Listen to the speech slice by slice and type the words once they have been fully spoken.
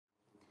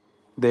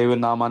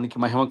దేవుని నామానికి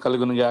మహిమ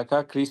కలుగును గాక.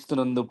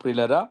 క్రీస్తునందు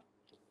ప్రియులరా,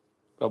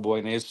 ప్రభు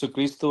అయిన యేసు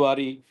క్రీస్తు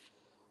వారి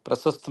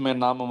ప్రశస్తమైన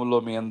నామములో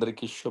మీ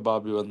అందరికీ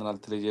శుభాభివందనాలు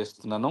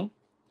తెలియజేస్తున్నాను.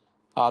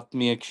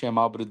 ఆత్మీయ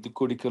క్షేమాభివృద్ధి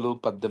కూడికలు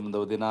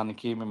 18వ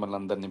దినానికి మిమ్మల్ని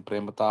అందరినీ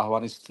ప్రేమతో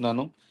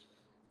ఆహ్వానిస్తున్నాను.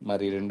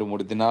 మరి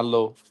 2-3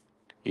 దినాల్లో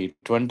ఈ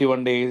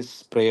 21 డేస్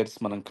ప్రేయర్స్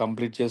మనం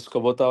కంప్లీట్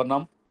చేసుకోబోతా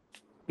ఉన్నాం.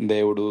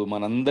 దేవుడు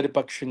మనందరి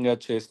పక్షంగా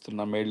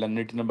చేస్తున్న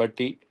మేళ్ళన్నిటిని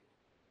బట్టి,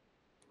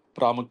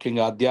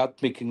 ప్రాముఖ్యంగా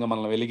ఆధ్యాత్మికంగా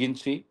మనల్ని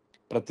వెలిగించి,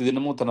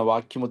 ప్రతిదినము తన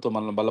వాక్యముతో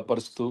మనల్ని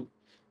బలపరుస్తూ,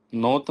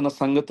 నూతన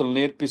సంగతులు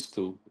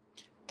నేర్పిస్తూ,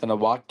 తన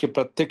వాక్య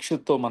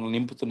ప్రత్యక్షతతో మనల్ని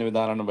నింపుతున్న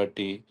విధానాన్ని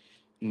బట్టి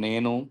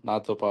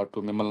నాతో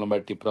పాటు మిమ్మల్ని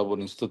బట్టి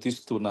ప్రభుని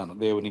స్తుతిస్తున్నాను.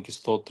 దేవునికి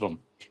స్తోత్రం.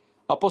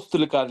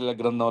 అపోస్తుల కార్యాల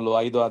గ్రంథంలో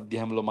 5వ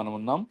అధ్యాయంలో మనం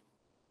ఉన్నాం.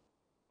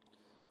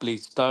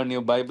 Please turn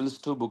your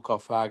Bibles to book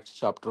of acts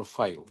chapter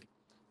 5,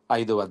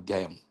 5వ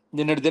అధ్యాయం.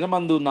 నిన్నటి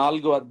దినమందు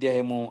 4వ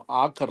అధ్యాయము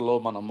ఆఖరిలో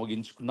మనం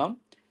ముగించుకున్నాం.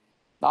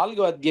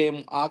 4వ అధ్యాయం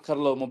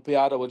ఆఖరిలో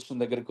 36వ వచనం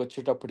దగ్గరికి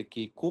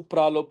వచ్చేటప్పటికి,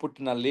 కూప్రాలో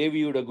పుట్టిన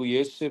లేవీయుడగు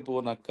యోసేపు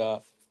నక్క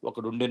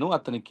ఒకడుండెను.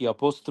 అతనికి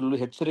అపోస్తులు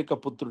హెచ్చరిక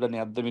పుత్రుడని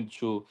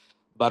అర్థమించు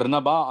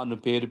బర్నబా అను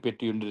పేరు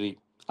పెట్టి ఉండిరి.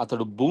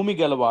 అతడు భూమి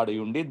గలవాడి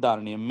ఉండి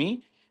దానిని అమ్మి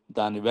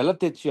దాని వెల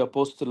తెచ్చి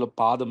అపోస్తుల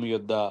పాదము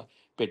యొద్ద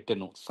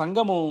పెట్టెను.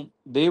 సంఘము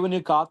దేవుని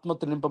యొక్క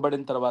ఆత్మతో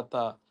నింపబడిన తర్వాత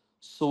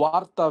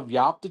సువార్త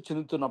వ్యాప్తి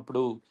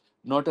చెందుతున్నప్పుడు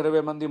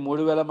 120 మంది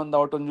 3,000 మంది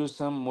అవటం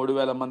చూసాం.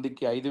 3,000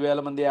 మందికి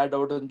 5,000 మంది యాడ్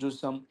అవటం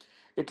చూసాం.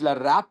 ఇట్లా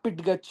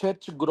ర్యాపిడ్గా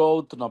చర్చ్ గ్రో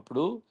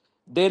అవుతున్నప్పుడు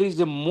there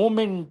is a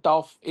moment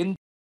of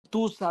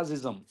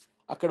ఎంతూసాసిజం.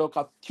 అక్కడ ఒక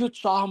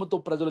అత్యుత్సాహంతో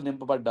ప్రజలు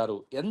నింపబడ్డారు.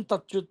 ఎంత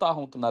అత్యుత్సాహం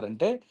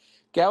అవుతున్నారంటే,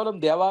 కేవలం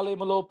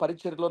దేవాలయంలో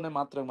పరిచర్యలోనే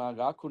మాత్రమే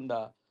కాకుండా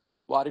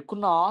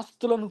వారికున్న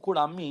ఆస్తులను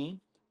కూడా అమ్మి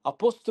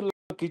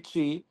అపోస్తులకు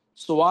ఇచ్చి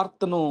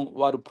సువార్తను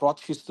వారు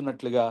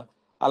ప్రోత్సహిస్తున్నట్లుగా,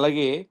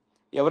 అలాగే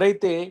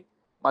ఎవరైతే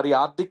మరి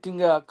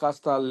ఆర్థికంగా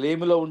కాస్త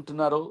లేమిలో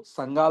ఉంటున్నారో,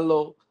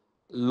 సంఘాల్లో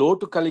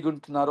లోటు కలిగి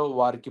ఉంటున్నారో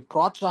వారికి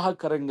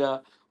ప్రోత్సాహకరంగా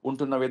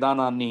ఉంటున్న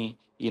విధానాన్ని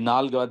ఈ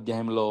 4వ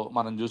అధ్యాయంలో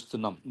మనం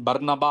చూస్తున్నాం.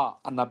 బర్నబా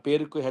అన్న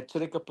పేరుకు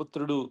హెచ్చరిక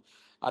పుత్రుడు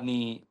అని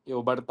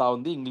ఇవ్వబడతా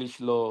ఉంది.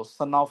 ఇంగ్లీష్లో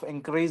సన్ ఆఫ్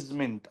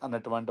ఎంకరేజ్మెంట్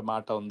అన్నటువంటి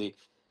మాట ఉంది.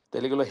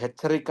 తెలుగులో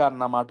హెచ్చరిక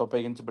అన్న మాట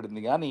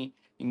ఉపయోగించబడింది, కానీ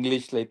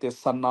ఇంగ్లీష్లో అయితే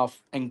సన్ ఆఫ్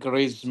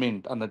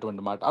ఎంకరేజ్మెంట్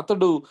అన్నటువంటి మాట.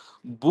 అతడు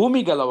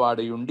భూమి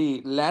గలవాడి ఉండి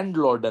ల్యాండ్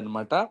లార్డ్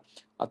అనమాట.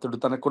 అతడు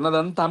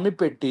తనకున్నదంతా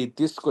అమ్మిపెట్టి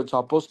తీసుకొచ్చి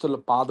అపోస్తుల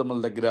పాదముల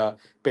దగ్గర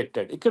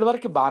పెట్టాడు. ఇక్కడి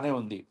వరకు బాగానే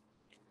ఉంది.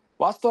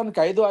 వాస్తవానికి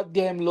 5వ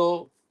అధ్యాయంలో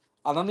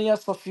అననీయ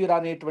సఫీరా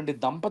అనేటువంటి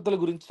దంపతుల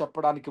గురించి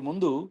చెప్పడానికి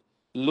ముందు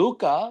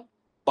లూకా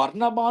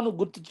బర్నబాను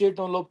గుర్తు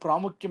చేయడంలో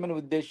ప్రాముఖ్యమైన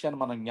ఉద్దేశాన్ని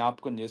మనం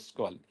జ్ఞాపకం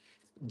చేసుకోవాలి.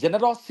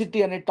 జనరాసిటీ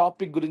అనే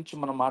టాపిక్ గురించి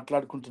మనం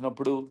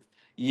మాట్లాడుకుంటున్నప్పుడు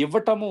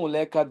ఇవ్వటము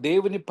లేక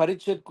దేవుని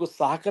పరిచయకు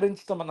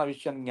సహకరించడం అన్న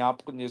విషయాన్ని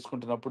జ్ఞాపకం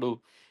చేసుకుంటున్నప్పుడు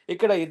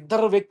ఇక్కడ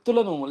ఇద్దరు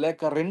వ్యక్తులను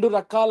లేక 2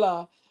 రకాల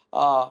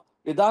ఆ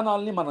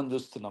విధానాల్ని మనం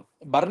చూస్తున్నాం.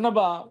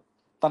 బర్నబా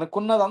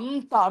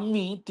తనకున్నదంతా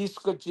అమ్మి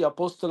తీసుకొచ్చి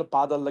అపోస్తుల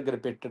పాదాల దగ్గర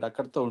పెట్టాడు.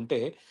 అక్కడితో ఉంటే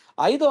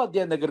 5వ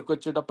అధ్యాయం దగ్గరికి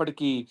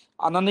వచ్చేటప్పటికి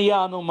అననీయ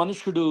అను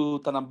మనుషుడు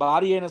తన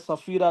భార్య అయిన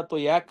సఫీరాతో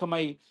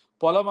ఏకమై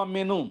పొలం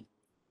అమ్మెను.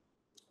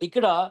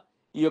 ఇక్కడ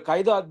ఈ యొక్క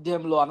 5వ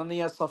అధ్యాయంలో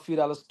అననీయ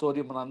సఫీరాల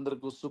స్టోరీ మన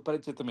అందరికీ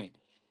సుపరిచితమే.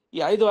 ఈ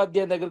 5వ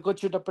అధ్యాయం దగ్గరికి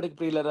వచ్చేటప్పటికి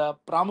ప్రియులరా,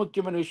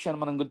 ప్రాముఖ్యమైన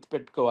విషయాన్ని మనం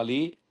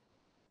గుర్తుపెట్టుకోవాలి.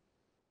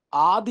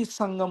 ఆది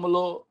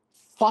సంఘములో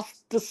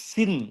ఫస్ట్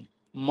సిన్,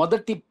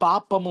 మొదటి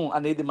పాపము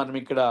అనేది మనం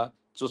ఇక్కడ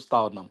చూస్తా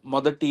ఉన్నాం.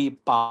 మొదటి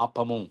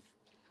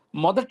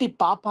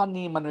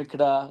పాపాన్ని మనం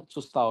ఇక్కడ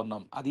చూస్తా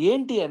ఉన్నాం. అది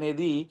ఏంటి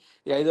అనేది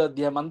ఈ 5వ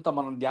అధ్యాయం అంతా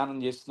మనం ధ్యానం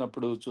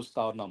చేస్తున్నప్పుడు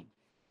చూస్తా ఉన్నాం.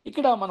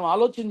 ఇక్కడ మనం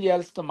ఆలోచన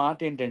చేయాల్సిన మాట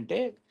ఏంటంటే,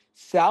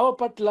 సేవ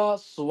పట్ల,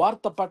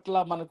 సువార్త పట్ల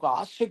మనకు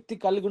ఆసక్తి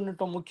కలిగి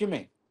ఉండటం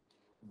ముఖ్యమే,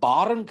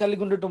 భారం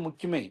కలిగి ఉండటం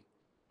ముఖ్యమే,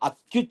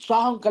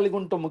 అత్యుత్సాహం కలిగి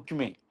ఉండటం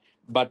ముఖ్యమే.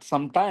 But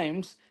some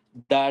times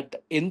that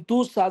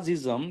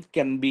ఎంతూసాజిజం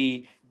can be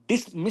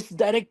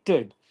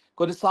misdirected.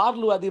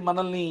 కొన్నిసార్లు అది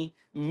మనల్ని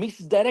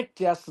మిస్డైరెక్ట్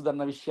చేస్తుంది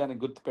అన్న విషయాన్ని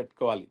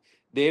గుర్తుపెట్టుకోవాలి.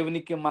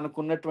 దేవునికి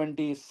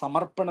మనకున్నటువంటి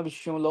సమర్పణ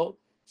విషయంలో,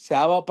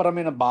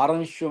 సేవాపరమైన భారం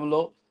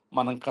విషయంలో,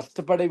 మనం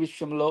కష్టపడే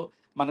విషయంలో,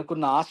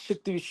 మనకున్న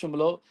ఆసక్తి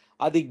విషయంలో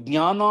అది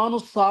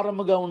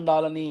జ్ఞానానుసారముగా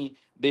ఉండాలని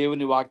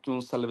దేవుని వాక్యం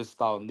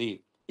సెలవిస్తా ఉంది.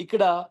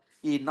 ఇక్కడ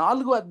ఈ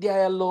 4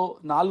 అధ్యాయాల్లో,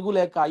 4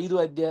 లేక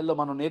 5 అధ్యాయాల్లో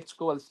మనం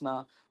నేర్చుకోవాల్సిన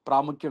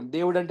ప్రాముఖ్యం,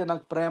 దేవుడు అంటే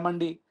నాకు ప్రేమ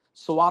అండి,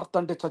 సువార్త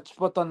అంటే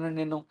చచ్చిపోతానండి,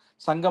 నేను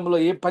సంఘంలో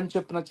ఏ పని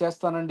చెప్పినా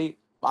చేస్తానండి,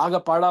 బాగా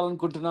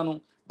పాడాలనుకుంటున్నాను,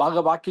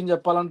 బాగా వాక్యం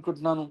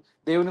చెప్పాలనుకుంటున్నాను,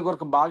 దేవుని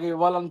కొరకు బాగా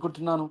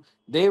ఇవ్వాలనుకుంటున్నాను,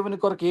 దేవుని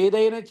కొరకు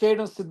ఏదైనా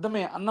చేయడం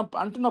సిద్ధమే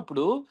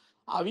అంటున్నప్పుడు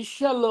ఆ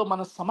విషయాల్లో,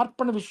 మన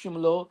సమర్పణ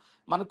విషయంలో,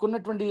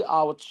 మనకున్నటువంటి ఆ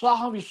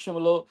ఉత్సాహం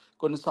విషయంలో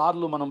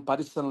కొన్నిసార్లు మనం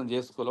పరిశీలన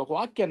చేసుకోవాలి. ఒక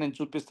వాక్యాన్ని నేను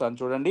చూపిస్తాను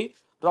చూడండి.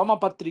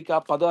 రోమపత్రిక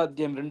 10వ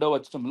అధ్యాయం 2వ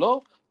వచనంలో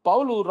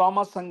పౌలు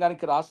రోమా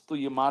సంఘానికి రాస్తూ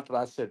ఈ మాట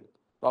రాశాడు.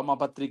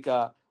 రోమపత్రిక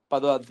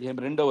 10వ అధ్యాయం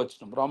 2వ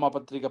వచనం.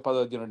 రోమపత్రిక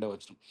 10వ అధ్యాయం 2వ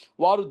వచనం.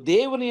 వారు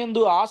దేవుని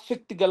యందు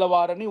ఆసక్తి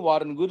గలవారని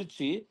వారిని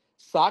గురించి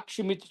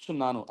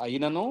సాక్ష్యమిచ్చుచున్నాను,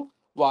 అయినను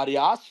వారి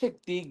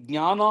ఆసక్తి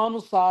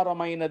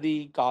జ్ఞానానుసారమైనది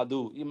కాదు.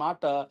 ఈ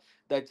మాట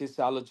దయచేసి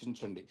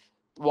ఆలోచించండి.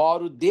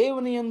 వారు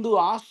దేవుని యందు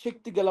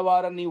ఆసక్తి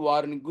గలవారని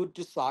వారిని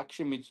గూర్చి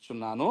సాక్ష్యం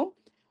ఇచ్చుచున్నాను,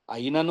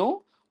 అయినను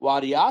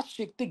వారి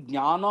ఆసక్తి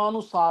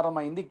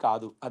జ్ఞానానుసారమైంది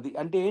కాదు. అది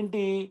అంటే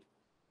ఏంటి?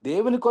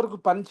 దేవుని కొరకు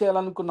పని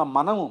చేయాలనుకున్న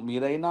మనము,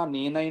 మీరైనా,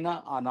 నేనైనా,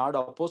 ఆనాడు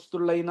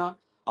అపోస్తులైనా,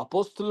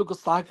 అపోస్తులకు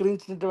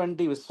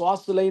సహకరించినటువంటి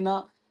విశ్వాసులైనా,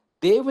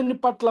 దేవుని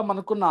పట్ల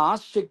మనకున్న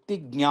ఆసక్తి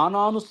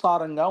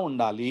జ్ఞానానుసారంగా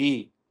ఉండాలి.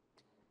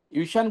 ఈ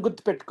విషయాన్ని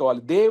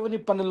గుర్తుపెట్టుకోవాలి. దేవుని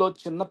పనిలో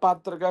చిన్న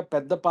పాత్రగా,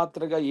 పెద్ద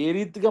పాత్రగా ఏ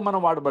రీతిగా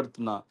మనం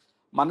వాడబడుతున్నా,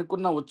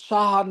 మనకున్న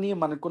ఉత్సాహాన్ని,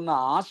 మనకున్న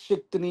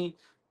ఆసక్తిని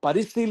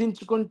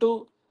పరిశీలించుకుంటూ,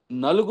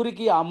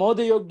 నలుగురికి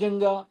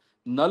ఆమోదయోగ్యంగా,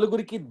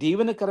 నలుగురికి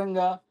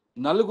దీవెనకరంగా,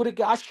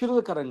 నలుగురికి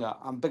ఆశీర్వదకరంగా,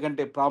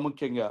 అంతకంటే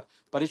ప్రాముఖ్యంగా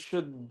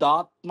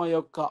పరిశుద్ధాత్మ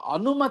యొక్క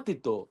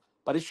అనుమతితో,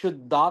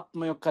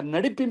 పరిశుద్ధాత్మ యొక్క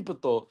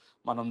నడిపింపుతో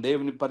మనం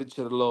దేవుని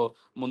పరిచర్యలో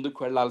ముందుకు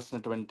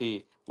వెళ్ళాల్సినటువంటి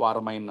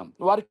వారమైనాం.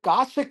 వారికి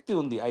ఆసక్తి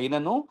ఉంది,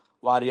 అయినను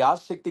వారి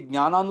ఆసక్తి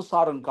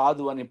జ్ఞానానుసారం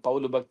కాదు అని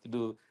పౌలు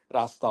భక్తుడు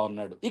రాస్తా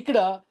ఉన్నాడు. ఇక్కడ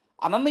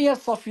అననీయ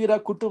సఫీరా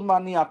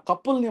కుటుంబాన్ని, ఆ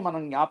కపుల్ని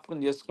మనం జ్ఞాపకం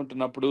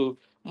చేసుకుంటున్నప్పుడు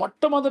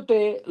మొట్టమొదటే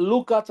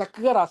లూకా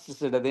చక్కగా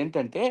రాసేసాడు.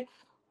 అదేంటంటే,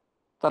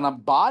 తన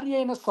భార్య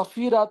అయిన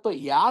సఫీరాతో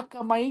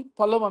యాకమై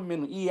పొలం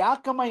అమ్మెను. ఈ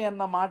యాకమై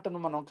అన్న మాటను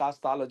మనం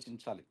కాస్త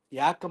ఆలోచించాలి.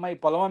 యాకమై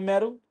పొలం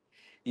అమ్మారు,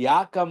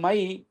 యాకమై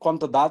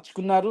కొంత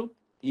దాచుకున్నారు,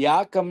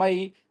 యాకమై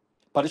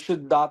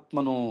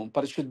పరిశుద్ధాత్మను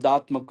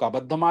పరిశుద్ధాత్మకు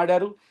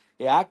అబద్ధమాడారు,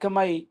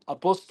 ఏకమై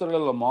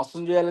అపోస్తలులలో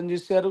మోసం చేయాలని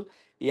చూశారు,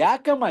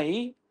 ఏకమై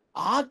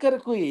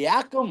ఆఖరకు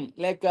ఏకం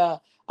లేక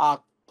ఆ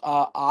ఆ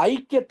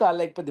ఐక్యత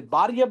లేకపోతే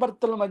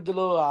భార్యాభర్తల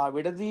మధ్యలో ఆ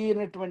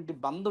విడదీయనటువంటి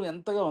బంధం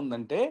ఎంతగా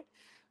ఉందంటే,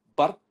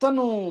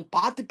 భర్తను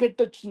పాతి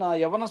పెట్టొచ్చిన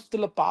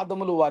యవనస్తుల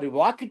పాదములు వారి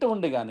వాకిట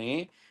ఉండగానే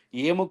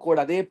ఏమో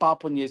కూడా అదే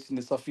పాపం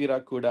చేసింది సఫీరా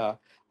కూడా.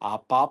 ఆ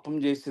పాపం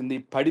చేసింది,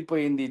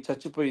 పడిపోయింది,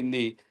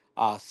 చచ్చిపోయింది.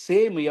 ఆ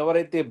సేమ్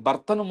ఎవరైతే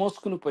భర్తను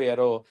మోసుకుని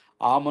పోయారో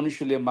ఆ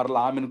మనుషులే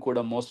మరలా ఆమెను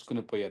కూడా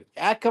మోసుకుని పోయారు.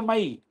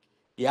 ఏకమై,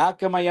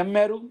 ఏకమై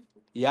అమ్మారు,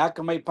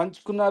 ఏకమై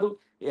పంచుకున్నారు,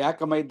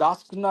 ఏకమై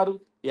దాచుకున్నారు,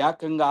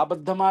 ఏకంగా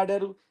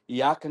అబద్ధమాడారు,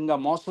 ఏకంగా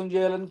మోసం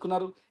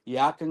చేయాలనుకున్నారు,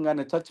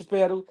 ఏకంగానే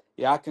చచ్చిపోయారు,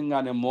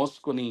 ఏకంగానే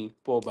మోసుకొని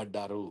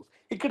పోబడ్డారు.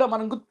 ఇక్కడ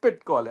మనం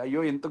గుర్తుపెట్టుకోవాలి.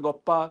 అయ్యో! ఇంత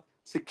గొప్ప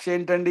శిక్ష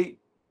ఏంటండి?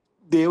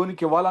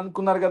 దేవునికి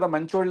ఇవ్వాలనుకున్నారు గదా!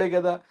 మంచోళ్ళే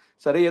గదా!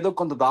 సరే ఏదో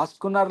కొంత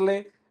దాసుకున్నారులే,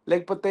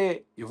 లేకపోతే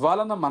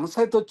ఇవ్వాలన్న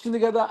మనసైతే వచ్చింది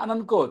గదా! అని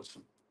అనుకోవచ్చు.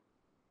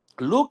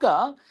 లూకా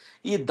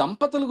ఈ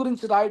దంపతుల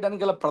గురించి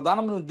రాయడానికి గల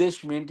ప్రధానమైన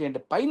ఉద్దేశ్యం ఏంటి అంటే,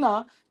 పైన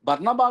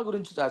బర్నబా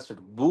గురించి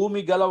రాశాడు.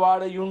 భూమి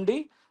గలవాడయుండి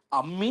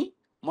అమ్మి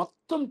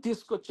మొత్తం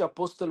తీసుకొచ్చి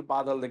అపోస్తల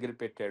పాదాల దగ్గర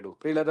పెట్టాడు.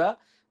 ప్రియులరా,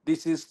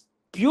 this is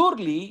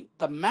purely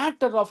the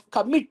matter of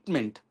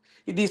commitment.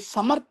 ఇది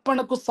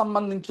సమర్పణకు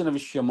సంబంధించిన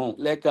విషయము,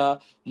 లేక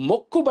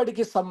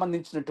మొక్కుబడికి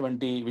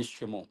సంబంధించినటువంటి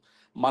విషయము.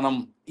 మనం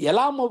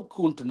ఎలా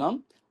మొక్కుకుంటున్నాం,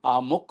 ఆ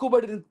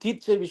మొక్కుబడిని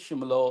తీర్చే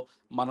విషయంలో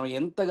మనం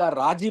ఎంతగా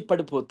రాజీ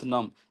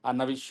పడిపోతున్నాం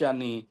అన్న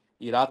విషయాన్ని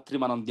ఈ రాత్రి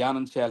మనం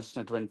ధ్యానం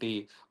చేయాల్సినటువంటి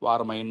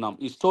వారమై ఉన్నాం.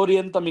 ఈ స్టోరీ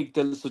అంతా మీకు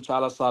తెలుసు.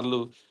 చాలా సార్లు,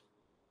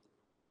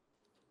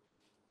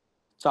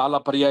 చాలా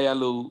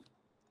పర్యాయాలు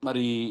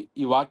మరి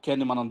ఈ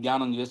వాక్యాన్ని మనం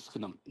ధ్యానం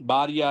చేసుకున్నాం.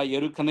 భార్య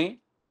ఎరుకనే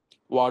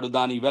వాడు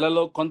దాని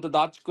వెలలో కొంత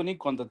దాచుకుని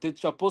కొంత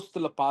తెచ్చి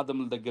అపోస్తుల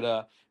పాదముల దగ్గర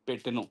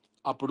పెట్టెను.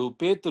 అప్పుడు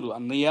పేతురు,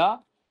 అన్నయ్య,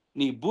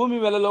 నీ భూమి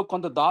వెలలో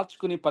కొంత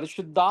దాచుకుని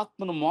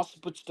పరిశుద్ధాత్మను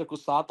మోసపుచ్చుటకు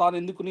సాతాను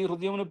ఎందుకు నీ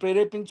హృదయమును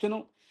ప్రేరేపించెను?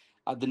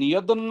 అది నీ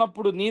యొద్ద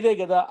ఉన్నప్పుడు నీదే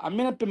కదా,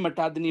 అమ్మిన పిమ్మట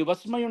అది నీ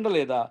వశమై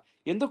ఉండలేదా?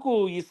 ఎందుకు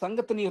ఈ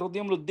సంగతి నీ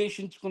హృదయంలో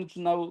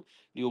ఉద్దేశించుకొనుచున్నావు?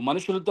 నీవు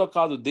మనుషులతో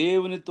కాదు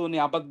దేవునితో నీ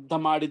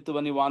అబద్ధమాడితు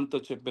అని వానితో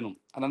చెప్పెను.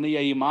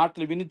 అననీయ ఈ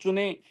మాటలు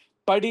వినుచునే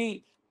పడి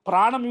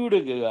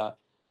ప్రాణమీయుడుగా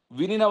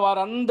వినిన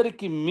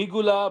వారందరికీ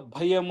మిగుల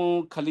భయము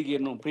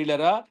కలిగెను.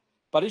 ప్రియులరా,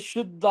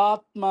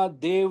 పరిశుద్ధాత్మ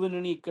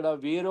దేవునిని ఇక్కడ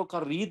వేరొక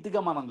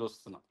రీతిగా మనం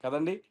చూస్తున్నాం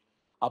కదండి.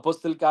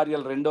 అపోస్తల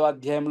కార్యాలు 2వ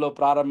అధ్యాయంలో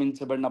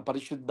ప్రారంభించబడిన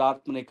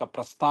పరిశుద్ధాత్మని యొక్క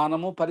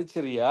ప్రస్థానము,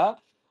 పరిచర్య,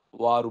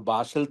 వారు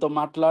భాషలతో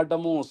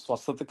మాట్లాడటము,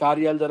 స్వస్థత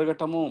కార్యాలు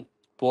జరగటము,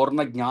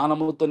 పూర్ణ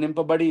జ్ఞానముతో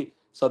నింపబడి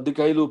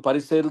సద్దుకైలు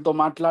పరిసేయులతో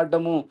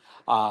మాట్లాడటము,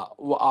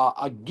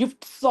 ఆ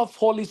గిఫ్ట్స్ ఆఫ్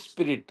హోలీ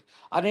స్పిరిట్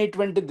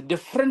అనేటువంటిది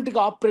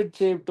డిఫరెంట్గా ఆపరేట్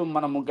చేయటం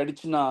మనము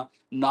గడిచిన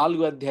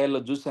 4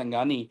 అధ్యాయాల్లో చూసాం.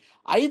 కానీ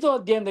 5వ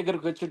అధ్యాయం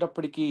దగ్గరకు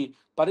వచ్చేటప్పటికి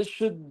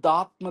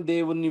పరిశుద్ధాత్మ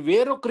దేవుణ్ణి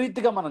వేరొక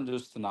రీతిగా మనం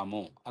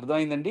చూస్తున్నాము.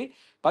 అర్థమైందండి?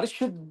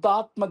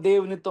 పరిశుద్ధాత్మ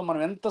దేవునితో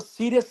మనం ఎంత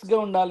సీరియస్గా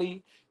ఉండాలి,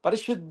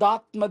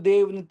 పరిశుద్ధాత్మ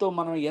దేవునితో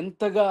మనం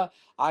ఎంతగా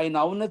ఆయన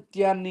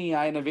ఔన్నత్యాన్ని,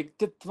 ఆయన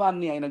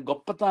వ్యక్తిత్వాన్ని, ఆయన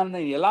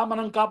గొప్పతనాన్ని ఎలా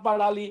మనం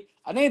కాపాడాలి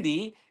అనేది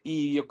ఈ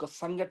యొక్క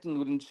సంఘటన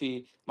గురించి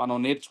మనం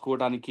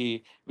నేర్చుకోవడానికి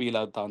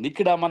వీలవుతా ఉంది.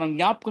 ఇక్కడ మనం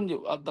జ్ఞాపకం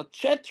the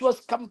church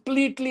was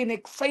completely in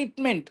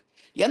excitement.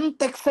 ఎంత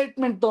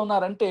ఎక్సైట్మెంట్తో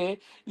ఉన్నారంటే,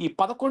 ఈ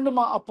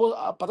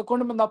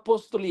 11 మంది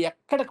అపోస్తులు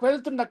ఎక్కడికి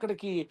వెళ్తుండే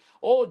అక్కడికి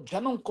ఓ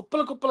జనం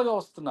కుప్పలు కుప్పలుగా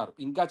వస్తున్నారు.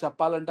 ఇంకా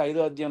చెప్పాలంటే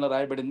 5వ అధ్యాయంలో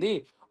రాయబడింది,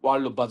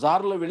 వాళ్ళు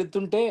బజార్లో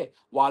వెళుతుంటే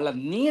వాళ్ళ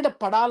నీడ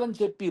పడాలని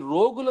చెప్పి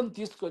రోగులను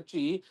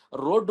తీసుకొచ్చి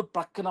రోడ్డు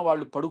ప్రక్కన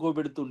వాళ్ళు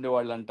పడుకోబెడుతూ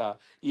ఉండేవాళ్ళంట.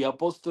 ఈ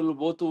అపోస్తులు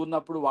పోతూ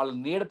ఉన్నప్పుడు వాళ్ళ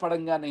నీడ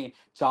పడంగానే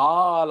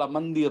చాలా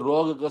మంది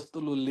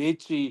రోగగ్రస్తులు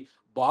లేచి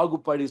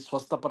బాగుపడి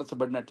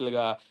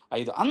స్వస్థపరచబడినట్లుగా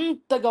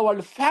అంతగా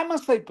వాళ్ళు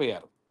ఫేమస్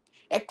అయిపోయారు.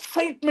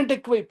 ఎక్సైట్మెంట్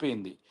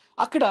ఎక్కువైపోయింది.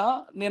 అక్కడ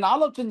నేను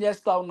ఆలోచన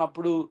చేస్తా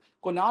ఉన్నప్పుడు,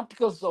 కొన్ని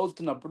ఆర్టికల్స్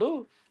చదువుతున్నప్పుడు,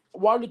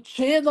 వాళ్ళు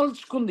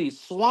చేయదలుచుకుంది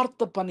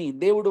స్వార్థ పని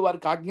దేవుడు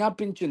వారికి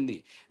ఆజ్ఞాపించింది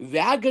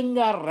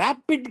వేగంగా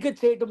ర్యాపిడ్గా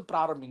చేయడం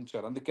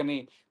ప్రారంభించారు. అందుకని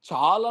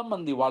చాలా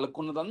మంది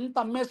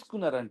వాళ్ళకున్నదంతా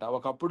అమ్మేసుకున్నారంట.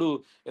 ఒకప్పుడు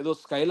ఏదో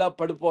స్కైలా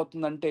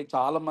పడిపోతుందంటే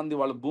చాలా మంది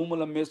వాళ్ళ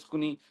భూములు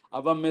అమ్మేసుకుని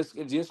అవి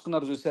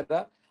చేసుకున్నారు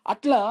చూసారా.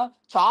 అట్లా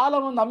చాలా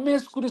మంది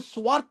అమ్మేసుకుని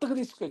స్వార్థకు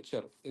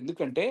తీసుకొచ్చారు.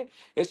 ఎందుకంటే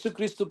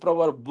యేసుక్రీస్తు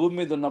ప్రభువారు భూమి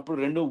మీద ఉన్నప్పుడు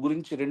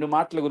రెండు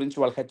మాటల గురించి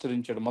వాళ్ళకి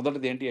హెచ్చరించాడు.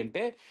 మొదటిది ఏంటి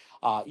అంటే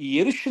ఈ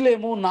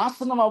యెరూషలేము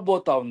నాశనం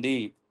అవ్వబోతా ఉంది,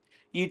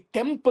 ఈ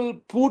టెంపుల్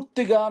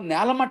పూర్తిగా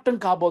నేలమట్టం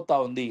కాబోతా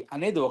ఉంది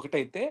అనేది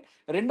ఒకటైతే,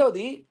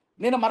 రెండోది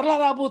నేను మరలా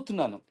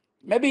రాబోతున్నాను.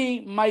 Maybe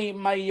my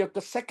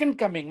second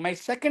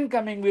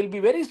coming will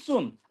be very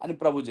soon అని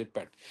ప్రభు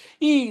చెప్పాడు.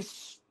 ఈ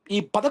ఈ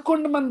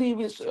 11 మంది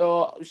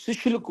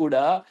శిష్యులు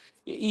కూడా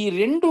ఈ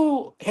 2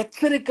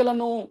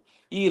 హెచ్చరికలను,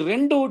 ఈ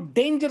 2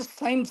 డేంజర్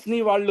సైన్స్‌ని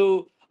వాళ్ళు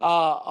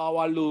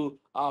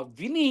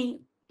విని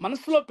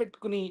మనసులో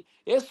పెట్టుకుని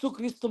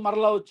యేసుక్రీస్తు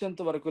మరలా వచ్చేంత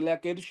వరకు,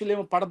 లేక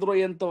యెరూషలేము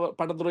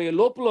పడద్రోయే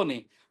లోపులోనే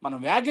మనం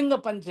వేగంగా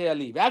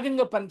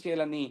పని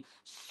చేయాలని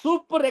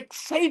సూపర్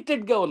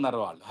ఎక్సైటెడ్‌గా ఉన్నారు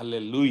వాళ్ళు.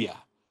 హల్లెలూయా!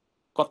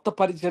 కొత్త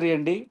పరిచర్య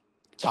అండి.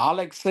 చాలా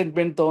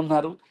ఎక్సైట్‌మెంట్‌తో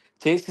ఉన్నారు.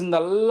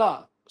 చేసిందల్లా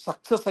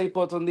సక్సెస్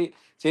అయిపోతుంది.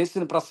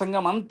 చేసిన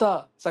ప్రసంగం అంతా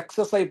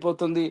సక్సెస్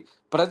అయిపోతుంది.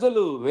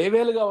 ప్రజలు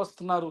వేవేలుగా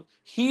వస్తున్నారు.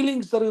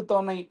 హీలింగ్స్ జరుగుతా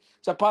ఉన్నాయి.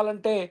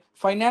 చెప్పాలంటే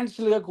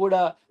ఫైనాన్షియల్‌గా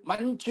కూడా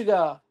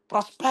మంచిగా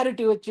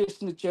ప్రాస్పారిటీ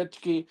వచ్చేసింది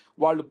చర్చ్‌కి.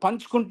 వాళ్ళు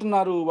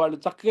పంచుకుంటున్నారు. వాళ్ళు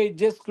చక్కగా ఇది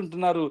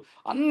చేసుకుంటున్నారు.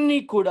 అన్నీ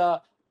కూడా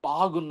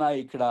బాగున్నాయి.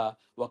 ఇక్కడ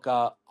ఒక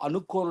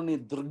అనుకోని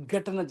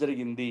దుర్ఘటన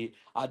జరిగింది.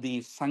 అది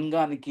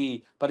సంఘానికి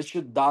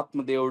పరిశుద్ధాత్మ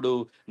దేవుడు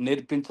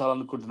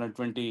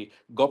నేర్పించాలనుకుంటున్నటువంటి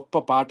గొప్ప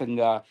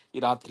పాఠంగా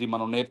ఈ రాత్రి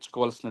మనం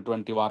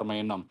నేర్చుకోవాల్సినటువంటి వారమై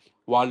ఉన్నాం.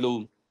 వాళ్ళు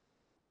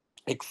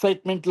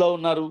ఎక్సైట్మెంట్‌లో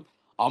ఉన్నారు.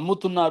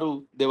 అమ్ముతున్నారు.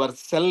 They were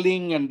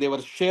selling and they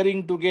were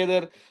sharing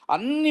together.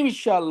 అన్ని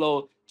విషయాల్లో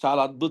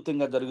చాలా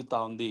అద్భుతంగా జరుగుతా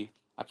ఉంది.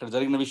 అక్కడ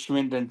జరిగిన విషయం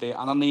ఏంటంటే,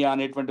 అననీయ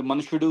అనేటువంటి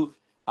మనుషుడు,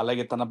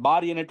 అలాగే తన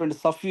భార్య అయినటువంటి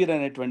సఫీర్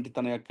అనేటువంటి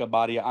తన యొక్క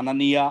భార్య.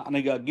 అననీయ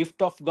అనగా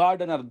గిఫ్ట్ ఆఫ్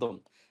గాడ్ అని అర్థం.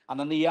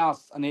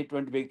 అననీయాస్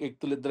అనేటువంటి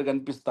వ్యక్తులు ఇద్దరు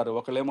కనిపిస్తారు.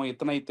 ఒకళ్ళేమో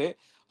ఇతనైతే,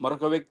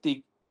 మరొక వ్యక్తి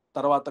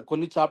తర్వాత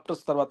కొన్ని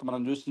చాప్టర్స్ తర్వాత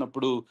మనం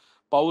చూసినప్పుడు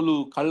పౌలు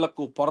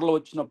కళ్ళకు పొరలు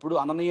వచ్చినప్పుడు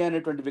అననీయ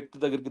అనేటువంటి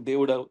వ్యక్తి దగ్గరికి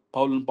దేవుడు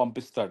పౌలును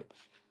పంపిస్తాడు.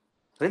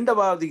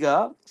 రెండవదిగా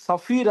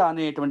సఫీరా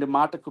అనేటువంటి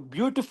మాటకు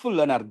బ్యూటిఫుల్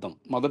అని అర్థం.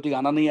 మొదటిగా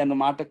అననీయ అన్న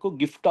మాటకు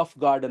గిఫ్ట్ ఆఫ్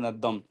గాడ్ అని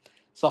అర్థం.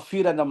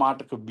 సఫీర్ అన్న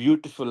మాటకు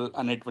బ్యూటిఫుల్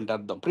అనేటువంటి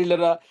అర్థం.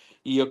 ప్రియులరా,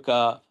 ఈ యొక్క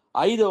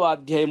 5వ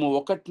అధ్యాయము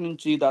 1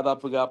 నుంచి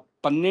దాదాపుగా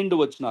 12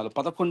 వచనాలు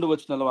 11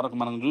 వచనాల వరకు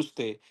మనం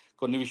చూస్తే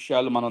కొన్ని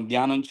విషయాలు మనం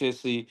ధ్యానం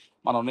చేసి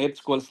మనం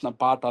నేర్చుకోవాల్సిన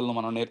పాఠాలను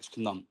మనం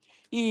నేర్చుకుందాం.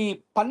 ఈ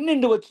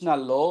 12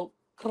 వచనాల్లో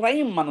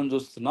క్రైమ్ మనం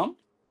చూస్తున్నాం.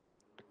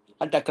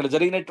 అంటే అక్కడ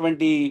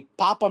జరిగినటువంటి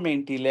పాపం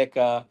ఏంటి, లేక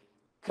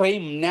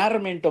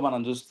నేరం ఏంటో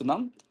మనం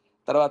చూస్తున్నాం.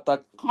 తర్వాత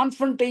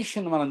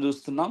కాన్ఫ్రంటేషన్ మనం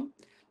చూస్తున్నాం.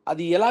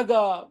 అది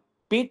ఎలాగా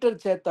పీటర్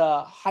చేత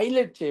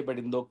హైలైట్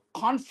చేయబడిందో,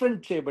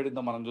 కాన్ఫ్రంట్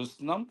చేయబడిందో మనం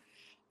చూస్తున్నాం.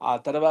 ఆ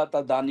తర్వాత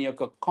దాని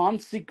యొక్క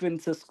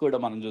కాన్సిక్వెన్సెస్ కూడా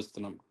మనం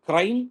చూస్తున్నాం.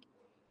 క్రైమ్,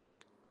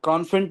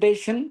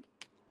 కాన్ఫ్రంటేషన్,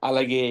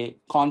 అలాగే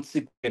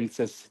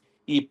కాన్సిక్వెన్సెస్.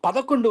 ఈ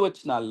 11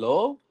 వచనాల్లో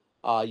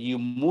ఈ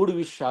 3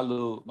 విషయాలు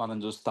మనం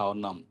చూస్తా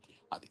ఉన్నాం.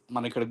 అది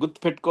మనం ఇక్కడ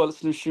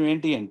గుర్తుపెట్టుకోవాల్సిన విషయం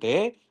ఏంటి అంటే,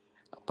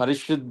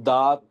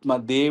 పరిశుద్ధాత్మ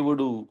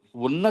దేవుడు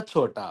ఉన్న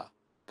చోట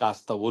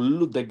కాస్త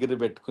ఒళ్ళు దగ్గర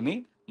పెట్టుకుని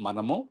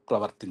మనము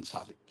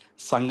ప్రవర్తించాలి.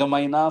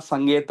 సంఘమైనా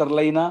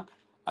సంఘేతరులైనా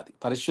అది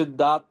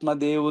పరిశుద్ధాత్మ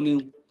దేవుని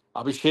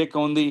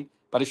అభిషేకం ఉంది.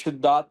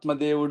 పరిశుద్ధాత్మ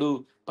దేవుడు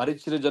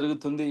పరిచర్య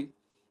జరుగుతుంది.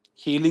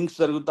 హీలింగ్స్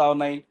జరుగుతా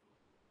ఉన్నాయి.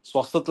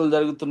 స్వస్థతలు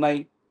జరుగుతున్నాయి.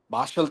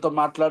 భాషలతో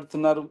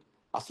మాట్లాడుతున్నారు.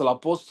 అసలు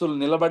అపోస్తులు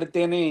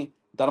నిలబడితేనే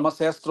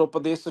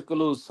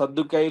ధర్మశాస్త్రోపదేశకులు,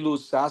 సద్దుకైలు,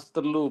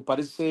 శాస్త్రులు,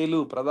 పరిసయ్యులు,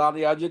 ప్రధాన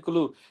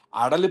యాజకులు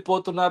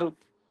అడలిపోతున్నారు.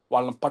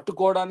 వాళ్ళని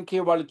పట్టుకోవడానికి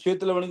వాళ్ళ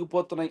చేతులు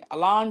వణిగిపోతున్నాయి.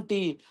 అలాంటి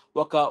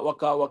ఒక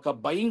ఒక ఒక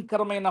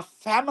భయంకరమైన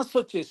ఫేమస్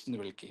వచ్చేసింది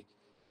వీళ్ళకి.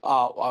 ఆ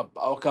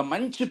ఒక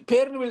మంచి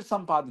పేరుని వీళ్ళు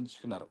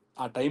సంపాదించుకున్నారు.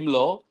 ఆ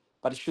టైంలో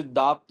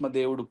పరిశుద్ధాత్మ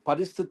దేవుడు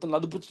పరిస్థితులను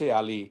అదుపు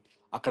చేయాలి.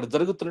 అక్కడ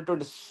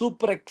జరుగుతున్నటువంటి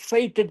సూపర్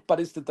ఎక్సైటెడ్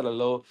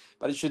పరిస్థితులలో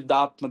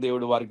పరిశుద్ధాత్మ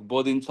దేవుడు వారికి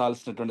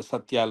బోధించాల్సినటువంటి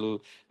సత్యాలు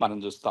మనం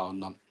చూస్తా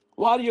ఉన్నాం.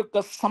 వారి యొక్క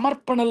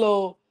సమర్పణలో,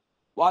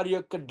 వారి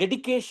యొక్క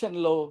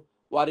డెడికేషన్‌లో,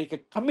 వారి యొక్క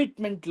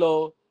కమిట్మెంట్‌లో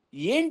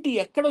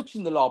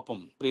ఎక్కడొచ్చింది లోపం?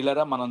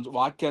 ప్రియులారా, మనం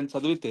వాక్యాన్ని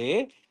చదివితే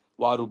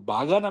వారు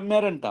బాగా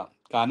నమ్మారంట.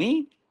 కానీ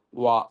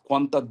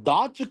కొంత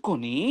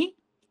దాచుకొని,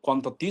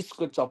 కొంత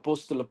తీసుకొచ్చి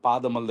అపోస్తుల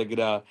పాదముల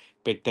దగ్గర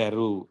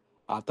పెట్టారు.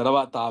 ఆ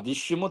తర్వాత ఆ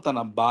విషయము తన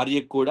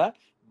భార్యకు కూడా,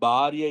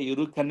 భార్య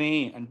ఎరుకనే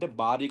అంటే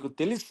భార్యకు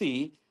తెలిసి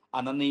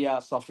అననీయ,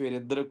 సఫీర్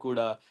ఇద్దరు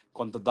కూడా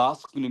కొంత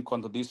దాసుకుని,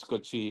 కొంత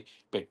తీసుకొచ్చి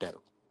పెట్టారు.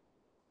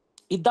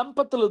 ఈ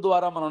దంపతుల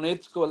ద్వారా మనం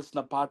నేర్చుకోవాల్సిన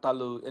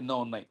పాఠాలు ఎన్నో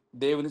ఉన్నాయి.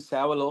 దేవుని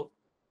సేవలో,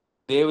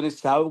 దేవుని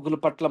సేవకుల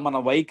పట్ల మన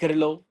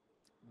వైఖరిలో,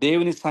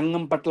 దేవుని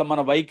సంఘం పట్ల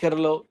మన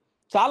వైఖరిలో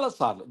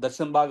చాలాసార్లు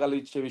దశమ భాగాలు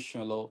ఇచ్చే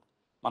విషయంలో,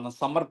 మనం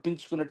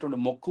సమర్పించుకున్నటువంటి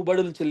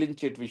మొక్కుబడులు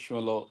చెల్లించే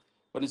విషయంలో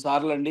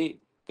కొన్నిసార్లు అండి,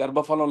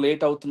 గర్భఫలం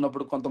లేట్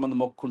అవుతున్నప్పుడు కొంతమంది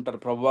మొక్కుంటారు.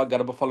 ప్రభువా,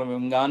 గర్భఫలం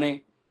ఇవ్వగానే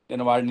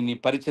నేను వాడిని నీ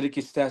పరిచర్యకి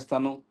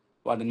ఇచ్చేస్తాను,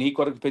 వాడిని నీ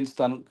కొరకు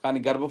పెంచుతాను. కానీ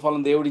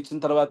గర్భఫలం దేవుడు ఇచ్చిన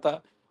తర్వాత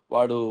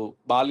వాడు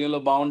బాల్యంలో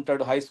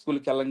బాగుంటాడు, హై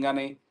స్కూల్కి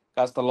వెళ్ళంగానే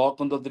కాస్త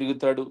లోకంతో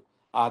తిరుగుతాడు.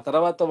 ఆ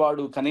తర్వాత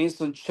వాడు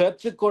కనీసం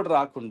చర్చికి కూడా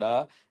రాకుండా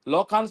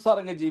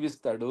లోకానుసారంగా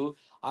జీవిస్తాడు.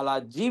 అలా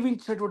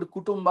జీవించినటువంటి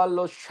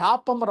కుటుంబాల్లో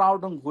శాపం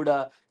రావడం కూడా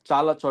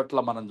చాలా చోట్ల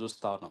మనం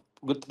చూస్తా ఉన్నాం.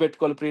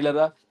 గుర్తుపెట్టుకోవాలి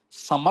ప్రియులరా,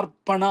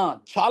 సమర్పణ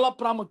చాలా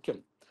ప్రాముఖ్యం.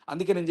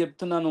 అందుకే నేను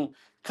చెప్తున్నాను,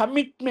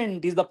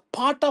 commitment is the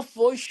part of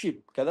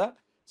worship కదా.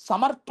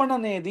 సమర్పణ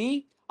అనేది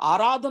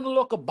ఆరాధనలో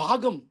ఒక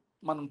భాగం.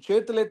 మనం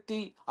చేతులెత్తి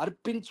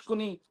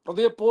అర్పించుకుని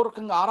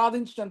హృదయపూర్వకంగా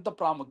ఆరాధించడం ఎంత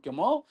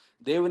ప్రాముఖ్యమో,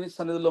 దేవుని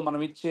సన్నిధిలో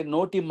మనం ఇచ్చే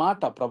నోటి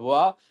మాట,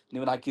 ప్రభువా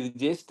నువ్వు నాకు ఇది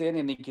చేస్తే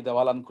నేను నీకు ఇది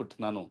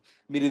ఇవ్వాలనుకుంటున్నాను,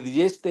 మీరు ఇది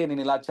చేస్తే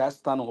నేను ఇలా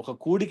చేస్తాను, ఒక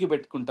కూడికి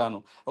పెట్టుకుంటాను,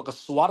 ఒక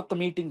స్వార్థ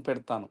మీటింగ్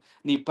పెడతాను,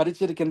 నీ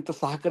పరిచర్కి ఎంత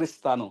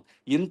సహకరిస్తాను,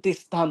 ఎంత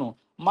ఇస్తాను.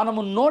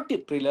 మనము నోటి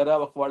ప్రియులరా,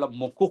 ఒకవేళ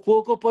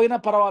మొక్కుకోకపోయినా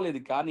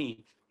పర్వాలేదు, కానీ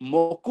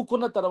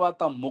మొక్కుకున్న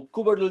తర్వాత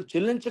మొక్కుబడులు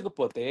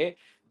చెల్లించకపోతే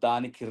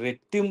దానికి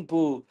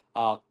రెట్టింపు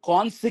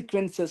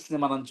కాన్సిక్వెన్సెస్ని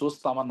మనం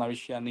చూస్తామన్న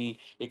విషయాన్ని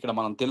ఇక్కడ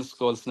మనం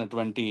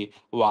తెలుసుకోవాల్సినటువంటి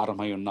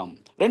వారమై ఉన్నాం.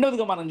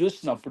 రెండవదిగా మనం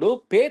చూసినప్పుడు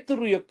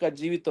పేతురు యొక్క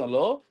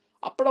జీవితంలో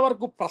అప్పటి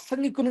వరకు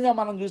ప్రసంగికునిగా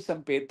మనం చూసాం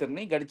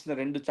పేతుర్ని గడిచిన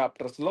 2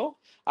 చాప్టర్స్లో.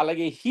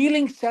 అలాగే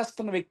హీలింగ్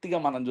చేస్తున్న వ్యక్తిగా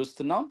మనం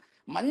చూస్తున్నాం.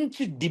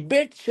 మంచి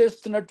డిబేట్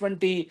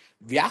చేస్తున్నటువంటి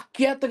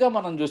వ్యాఖ్యాతగా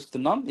మనం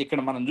చూస్తున్నాం.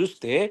 ఇక్కడ మనం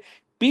చూస్తే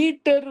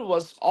Peter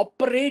was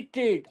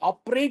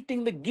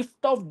operating the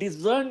gift of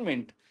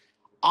discernment.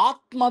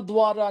 ఆత్మ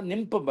ద్వారా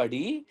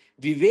నింపబడి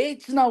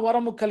వివేచన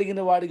వరము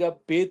కలిగిన వాడిగా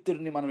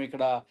పేతురుని మనం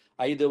ఇక్కడ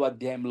 5వ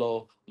అధ్యాయంలో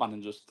మనం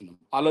చూస్తున్నాం.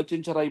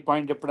 ఆలోచించారా ఈ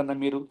పాయింట్ ఎప్పుడన్నా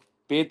మీరు?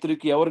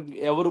 పేతురికి ఎవరు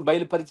ఎవరు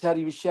బయలుపరిచారు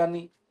ఈ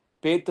విషయాన్ని?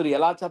 పేతురు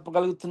ఎలా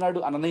చెప్పగలుగుతున్నాడు?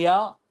 అననయ్య,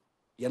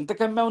 ఎంత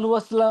కమ్మావు నువ్వు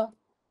అసలు?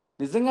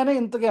 నిజంగానే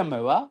ఇంతగా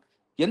అమ్మావా?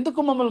 ఎందుకు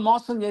మమ్మల్ని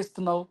మోసం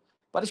చేస్తున్నావు?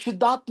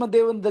 పరిశుద్ధాత్మ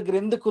దేవుని దగ్గర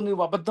ఎందుకు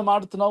నువ్వు అబద్ధం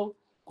ఆడుతున్నావు?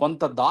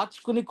 కొంత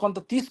దాచుకుని కొంత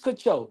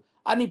తీసుకొచ్చావు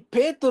అని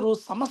పేతురు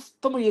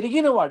సమస్తము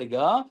ఎరిగిన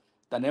వాడిగా,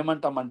 దాన్ని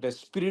ఏమంటామంటే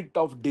స్పిరిట్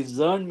ఆఫ్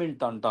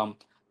డిజర్న్మెంట్ అంటాం,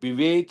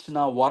 వివేచన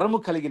వరము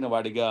కలిగిన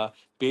వాడిగా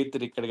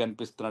పేతురు ఇక్కడ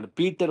కనిపిస్తున్నాడు.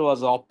 Peter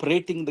was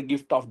operating the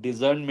gift of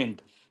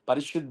discernment.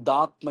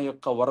 పరిశుద్ధాత్మ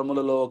యొక్క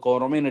వరములలో ఒక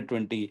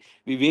వరమైనటువంటి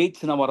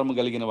వివేచన వరము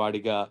కలిగిన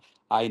వాడిగా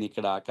ఆయన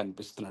ఇక్కడ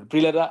కనిపిస్తున్నాడు.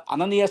 ప్రియులరా,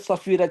 అననీయ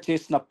సఫీరా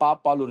చేసిన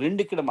పాపాలు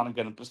 2 ఇక్కడ మనకు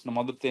కనిపిస్తున్నాయి.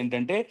 మొదటి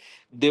ఏంటంటే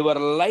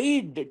దేవర్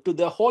లైడ్ టు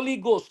ద హోలీ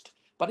గోస్ట్.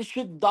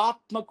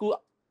 పరిశుద్ధాత్మకు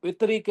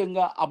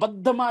వ్యతిరేకంగా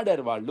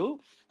అబద్ధమాడారు వాళ్ళు.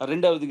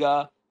 రెండవదిగా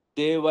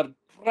దేవర్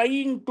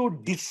trying to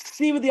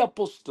deceive the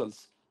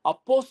apostles.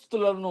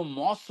 అపోస్తులను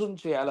మోసం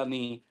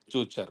చేయాలని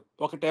చూచారు.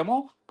 ఒకటేమో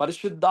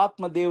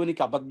పరిశుద్ధాత్మ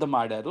దేవునికి అబద్ధం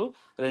ఆడారు.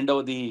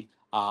 రెండవది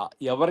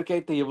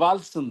ఎవరికైతే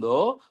ఇవ్వాల్సిందో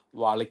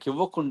వాళ్ళకి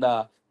ఇవ్వకుండా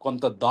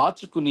కొంత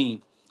దాచుకుని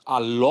ఆ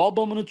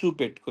లోభమును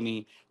చూపెట్టుకుని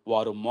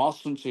వారు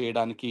మోసం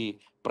చేయడానికి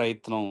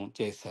ప్రయత్నం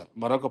చేశారు.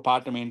 మరొక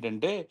పాఠం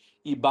ఏంటంటే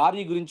ఈ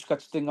భార్య గురించి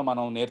ఖచ్చితంగా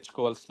మనం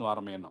నేర్చుకోవాల్సిన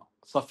వారమేనో.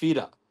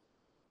 సఫీరా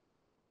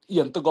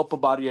ఎంత గొప్ప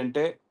భార్య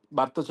అంటే,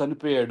 భర్త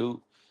చనిపోయాడు,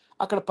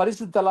 అక్కడ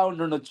పరిస్థితి ఎలా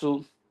ఉండుండొచ్చు?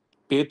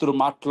 పేతురు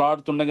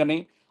మాట్లాడుతుండగానే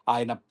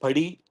ఆయన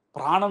పడి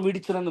ప్రాణం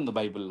విడిచినని ఉంది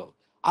బైబిల్లో.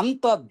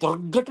 అంత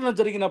దుర్ఘటన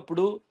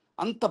జరిగినప్పుడు,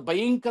 అంత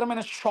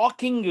భయంకరమైన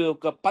షాకింగ్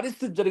ఒక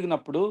పరిస్థితి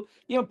జరిగినప్పుడు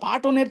ఈమె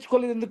పాఠం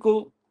నేర్చుకోలేదు ఎందుకు?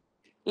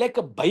 లేక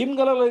భయం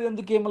కలగలేదు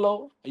ఎందుకు ఈమెలో?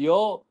 అయ్యో,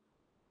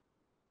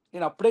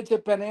 నేను అప్పుడే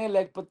చెప్పానే,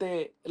 లేకపోతే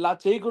ఇలా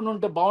చేయకుండా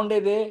ఉంటే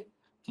బాగుండేదే,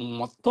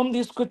 మొత్తం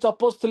తీసుకొచ్చి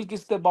అపోస్తులకి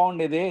ఇస్తే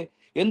బాగుండేదే,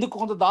 ఎందుకు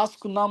కొంత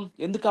దాచుకున్నాం,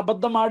 ఎందుకు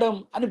అబద్ధం ఆడాం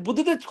అని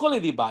బుద్ధి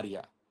తెచ్చుకోలేదు ఈ భార్య.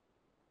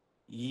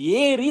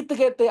 ఏ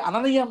రీతికైతే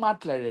అననీయ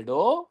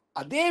మాట్లాడాడో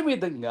అదే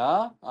విధంగా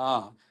ఆ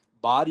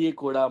భార్య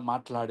కూడా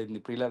మాట్లాడింది.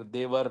 ప్రియులారా,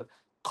 దేవర్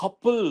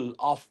కపుల్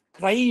ఆఫ్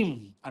క్రైమ్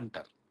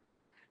అంటారు.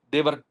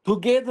 దేవర్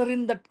టుగెదర్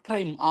ఇన్ దట్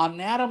క్రైమ్. ఆ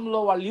నేరంలో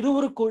వాళ్ళు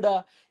ఇరువురు కూడా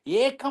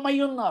ఏకమై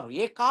ఉన్నారు,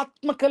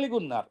 ఏకాత్మ కలిగి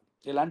ఉన్నారు.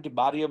 ఇలాంటి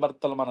భార్య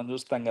భర్తలు మనం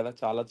చూస్తాం కదా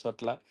చాలా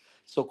చోట్ల.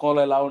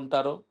 సుఖంలో ఎలా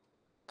ఉంటారో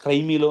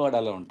క్రైమీలో కూడా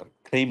అలా ఉంటారు.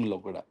 క్రైమ్లో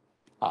కూడా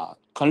ఆ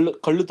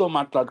కళ్ళుతో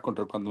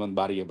మాట్లాడుకుంటారు కొంతమంది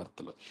భార్య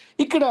భర్తలు.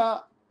 ఇక్కడ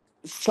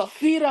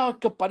సఫీరా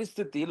యొక్క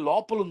పరిస్థితి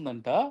లోపల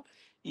ఉందంట.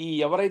 ఈ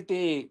ఎవరైతే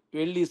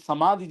వెళ్ళి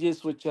సమాధి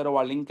చేసి వచ్చారో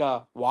వాళ్ళు ఇంకా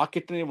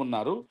వాకిట్నే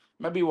ఉన్నారు.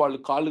 మేబీ వాళ్ళు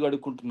కాళ్ళు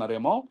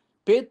కడుక్కుంటున్నారేమో.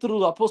 పేతురు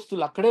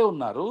అపోస్తులు అక్కడే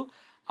ఉన్నారు.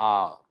 ఆ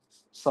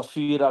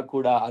సఫీరా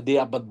కూడా అదే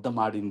అబద్ధం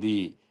ఆడింది.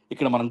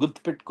 ఇక్కడ మనం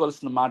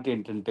గుర్తుపెట్టుకోవాల్సిన మాట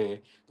ఏంటంటే,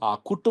 ఆ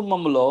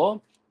కుటుంబంలో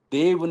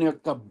దేవుని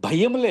యొక్క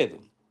భయం లేదు.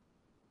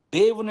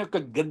 దేవుని యొక్క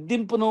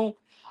గద్దింపును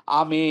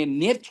ఆమె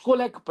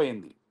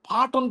నేర్చుకోలేకపోయింది,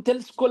 పాఠం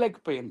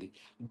తెలుసుకోలేకపోయింది.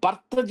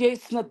 భర్త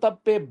చేసిన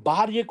తప్పే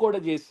భార్య కూడా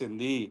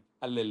చేసింది.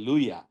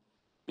 హల్లెలూయా.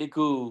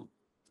 మీకు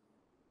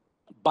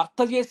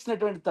భర్త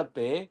చేసినటువంటి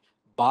తప్పే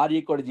భార్య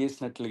కూడా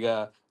చేసినట్లుగా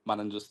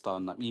మనం చూస్తా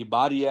ఉన్నాం. ఈ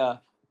భార్య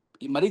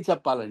మరీ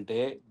చెప్పాలంటే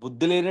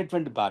బుద్ధి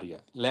లేనటువంటి భార్య,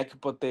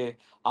 లేకపోతే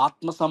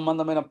ఆత్మ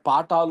సంబంధమైన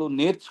పాఠాలు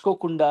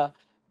నేర్చుకోకుండా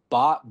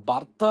భా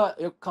భర్త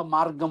యొక్క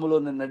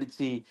మార్గములోనే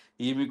నడిచి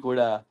ఈమె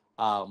కూడా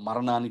ఆ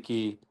మరణానికి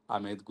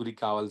ఆమె గురి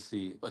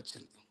కావాల్సి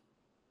వచ్చింది.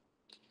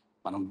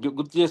 మనం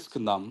గుర్తు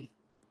చేసుకుందాం.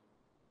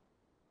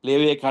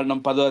 లేవియకాండం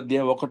 10వ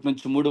అధ్యాయం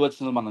 1-3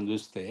 వచనం మనం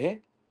చూస్తే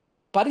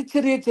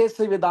పరిచర్య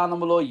చేసే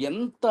విధానంలో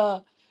ఎంత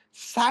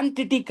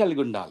శాంటిటీ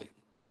కలిగి ఉండాలి,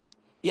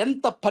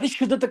 ఎంత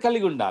పరిశుద్ధత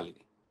కలిగి ఉండాలి.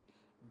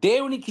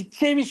 దేవునికి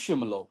ఇచ్చే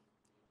విషయంలో,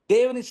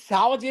 దేవుని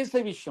సేవ చేసే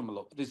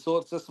విషయంలో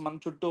రిసోర్సెస్ మన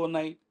చుట్టూ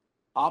ఉన్నాయి,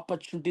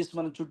 ఆపర్చునిటీస్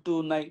మన చుట్టూ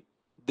ఉన్నాయి.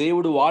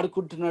 దేవుడు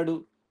వాడుకుంటున్నాడు,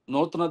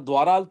 నూతన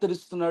ద్వారాలు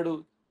తెరుస్తున్నాడు,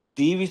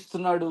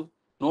 దీవిస్తున్నాడు,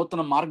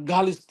 నూతన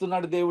మార్గాలు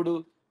ఇస్తున్నాడు దేవుడు.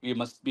 We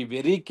must be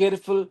very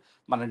careful.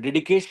 మన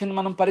డెడికేషన్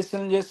మనం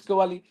పరిశీలన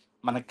చేసుకోవాలి,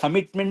 మన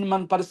కమిట్మెంట్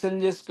మనం పరిశీలన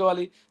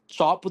చేసుకోవాలి,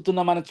 చాపుతున్న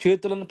మన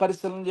చేతులను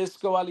పరిశీలన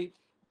చేసుకోవాలి.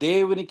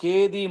 దేవునికి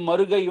ఏది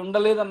మరుగై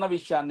ఉండలేదన్న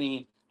విషయాన్ని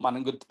మనం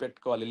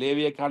గుర్తుపెట్టుకోవాలి.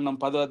 లేవియకాండం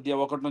 10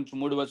 అధ్యాయం 1 నుంచి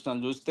 3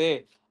 వచనాలు చూస్తే,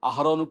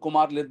 అహరోను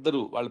కుమారులు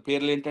ఇద్దరు, వాళ్ళ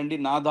పేర్లు ఏంటండి?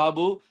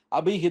 నాదాబు,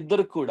 అబీ,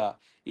 ఇద్దరు కూడా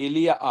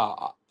ఎలియా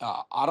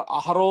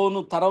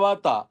అహరోను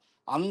తర్వాత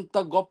అంత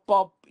గొప్ప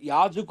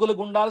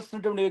యాజకులకు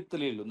ఉండాల్సినటువంటి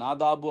వ్యక్తులు వీళ్ళు.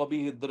 నాదాబు, అబీ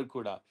ఇద్దరు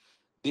కూడా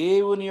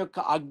దేవుని యొక్క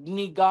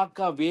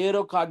అగ్నిగాక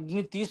వేరొక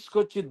అగ్ని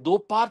తీసుకొచ్చి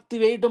దూపార్తి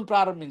వేయడం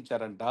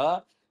ప్రారంభించారంట.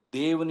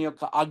 దేవుని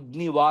యొక్క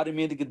అగ్ని వారి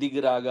మీదకి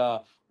దిగిరాగా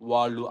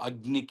వాళ్ళు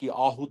అగ్నికి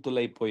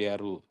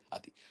ఆహుతులైపోయారు.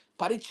 అది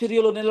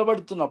పరిచర్యలో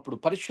నిలబడుతున్నప్పుడు,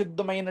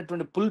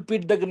 పరిశుద్ధమైనటువంటి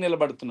పుల్పిట్ దగ్గర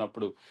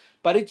నిలబడుతున్నప్పుడు,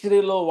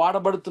 పరిచర్యలో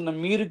వాడబడుతున్న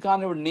మీరు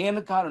కానివ్వండి,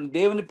 నేను కానివ్వండి,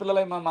 దేవుని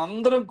పిల్లలై మనం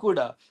అందరం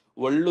కూడా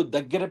ఒళ్ళు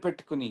దగ్గర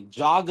పెట్టుకుని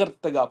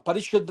జాగ్రత్తగా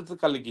పరిశుద్ధత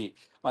కలిగి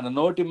మన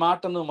నోటి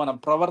మాటను, మన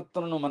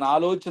ప్రవర్తనను, మన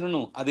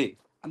ఆలోచనను, అదే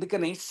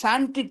అందుకని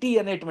శాంటిటీ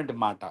అనేటువంటి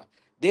మాట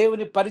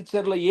దేవుని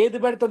పరిచర్లో ఏది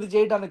పడితే అది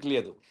చేయడానికి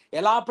లేదు,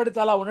 ఎలా పడితే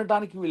అలా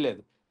ఉండటానికి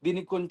వీల్లేదు.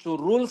 దీనికి కొంచెం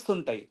రూల్స్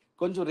ఉంటాయి,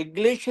 కొంచెం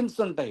రెగ్యులేషన్స్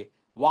ఉంటాయి.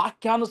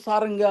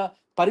 వాక్యానుసారంగా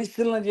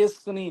పరిశీలన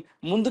చేసుకుని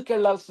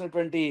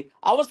ముందుకెళ్లాల్సినటువంటి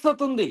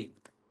అవసరం ఉంది.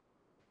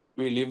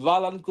 వీళ్ళు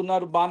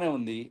ఇవ్వాలనుకున్నారు, బానే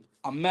ఉంది,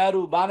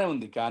 అమ్మారు, బానే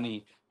ఉంది, కానీ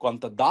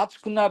కొంత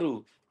దాచుకున్నారు.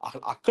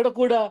 అక్కడ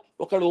కూడా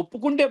ఒకడు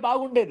ఒప్పుకుంటే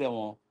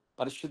బాగుండేదేమో.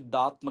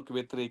 పరిశుద్ధాత్మకు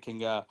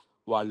వ్యతిరేకంగా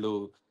వాళ్ళు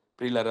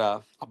ప్రియులరా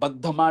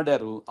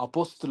అబద్ధమాడారు,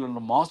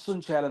 అపోస్తులను మోసం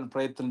చేయాలని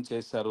ప్రయత్నం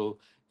చేశారు.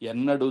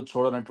 ఎన్నడూ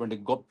చూడనటువంటి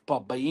గొప్ప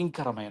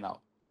భయంకరమైన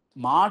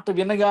మాట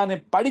వినగానే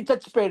పడి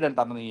చచ్చిపోయాడంట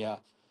అన్నయ్య.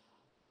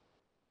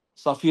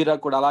 సఫీరా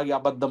కూడా అలాగే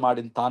అబద్ధం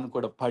ఆడింది, తాను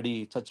కూడా పడి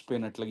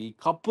చచ్చిపోయినట్లుగా ఈ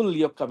కపుల్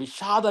యొక్క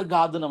విషాద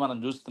గాథను మనం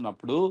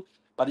చూస్తున్నప్పుడు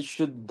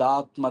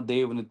పరిశుద్ధాత్మ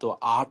దేవునితో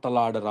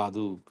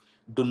ఆటలాడరాదు.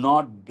 Do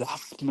not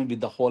blasphemy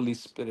with the Holi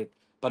spirit.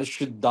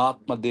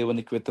 పరిశుద్ధాత్మ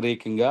దేవునికి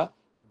వ్యతిరేకంగా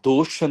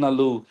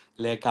దూషణలు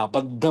లేక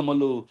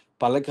అబద్ధములు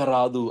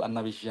పలకరాదు అన్న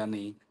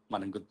విషయాన్ని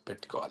మనం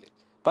గుర్తుపెట్టుకోవాలి.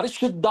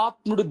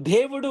 పరిశుద్ధాత్ముడు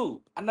దేవుడు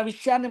అన్న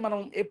విషయాన్ని మనం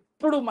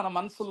ఎప్పుడు మన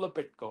మనసుల్లో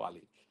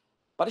పెట్టుకోవాలి.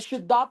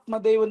 పరిశుద్ధాత్మ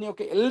దేవుని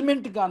ఒక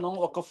ఎలిమెంట్ గాను,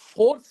 ఒక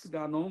ఫోర్స్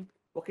గాను,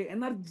 ఒక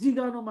ఎనర్జీ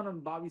గాను మనం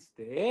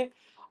భావిస్తే,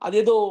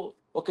 అదేదో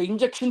ఒక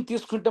ఇంజెక్షన్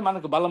తీసుకుంటే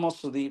మనకు బలం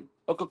వస్తుంది,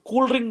 ఒక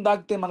కూల్ డ్రింక్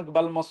తాగితే మనకు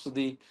బలం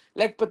వస్తుంది,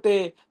 లేకపోతే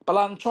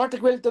పలానా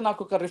చోటకి వెళ్తే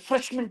నాకు ఒక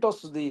రిఫ్రెష్మెంట్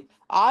వస్తుంది,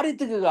 ఆ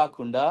రీతిగా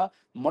కాకుండా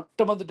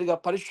మొట్టమొదటిగా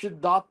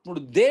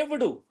పరిశుద్ధాత్ముడు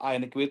దేవుడు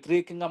ఆయనకు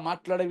వ్యతిరేకంగా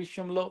మాట్లాడే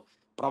విషయంలో,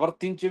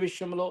 ప్రవర్తించే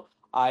విషయంలో,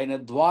 ఆయన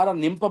ద్వారా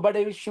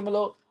నింపబడే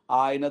విషయంలో,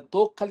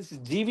 ఆయనతో కలిసి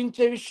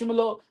జీవించే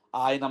విషయంలో,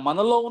 ఆయన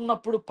మనలో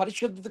ఉన్నప్పుడు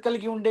పరిశుద్ధత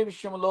కలిగి ఉండే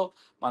విషయంలో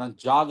మనం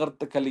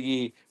జాగ్రత్త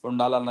కలిగి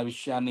ఉండాలన్న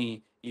విషయాన్ని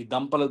ఈ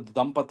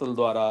దంపతుల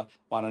ద్వారా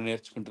మనం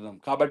నేర్చుకుంటున్నాం.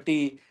 కాబట్టి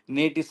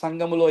నేటి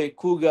సంఘములో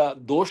ఎక్కువగా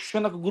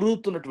దూషణకు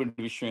గురవుతున్నటువంటి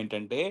విషయం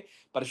ఏంటంటే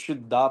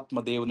పరిశుద్ధాత్మ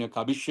దేవుని యొక్క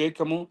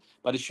అభిషేకము,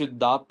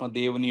 పరిశుద్ధాత్మ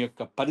దేవుని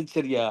యొక్క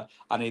పరిచర్య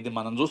అనేది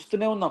మనం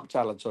చూస్తూనే ఉన్నాం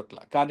చాలా చోట్ల.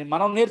 కానీ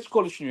మనం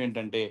నేర్చుకోవాల్సినవి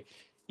ఏంటంటే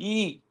ఈ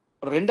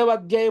 2వ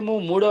అధ్యాయము,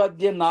 3వ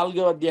అధ్యాయం,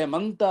 4వ అధ్యాయం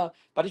అంతా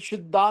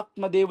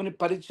పరిశుద్ధాత్మ దేవుని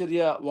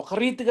పరిచర్య ఒక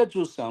రీతిగా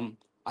చూసాం.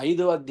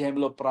 5వ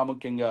అధ్యాయంలో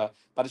ప్రాముఖ్యంగా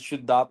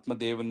పరిశుద్ధాత్మ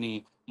దేవుని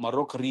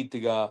మరొక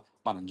రీతిగా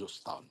మనం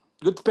చూస్తా ఉన్నాం.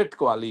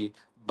 గుర్తుపెట్టుకోవాలి,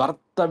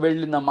 భర్త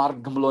వెళ్ళిన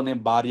మార్గంలోనే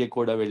భార్య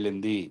కూడా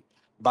వెళ్ళింది.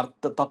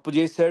 భర్త తప్పు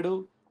చేశాడు,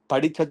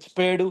 పడి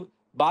చచ్చిపోయాడు,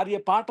 భార్య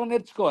పాఠం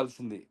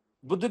నేర్చుకోవాల్సింది,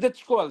 బుద్ధి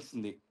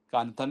తెచ్చుకోవాల్సింది.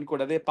 కానీ తను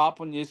కూడా అదే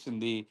పాపం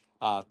చేసింది.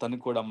 తను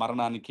కూడా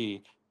మరణానికి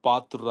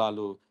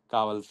పాత్రురాలు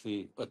కావాల్సి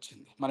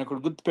వచ్చింది. మనం ఇక్కడ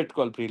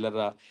గుర్తుపెట్టుకోవాలి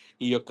ప్రియులరా,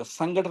 ఈ యొక్క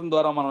సంఘటన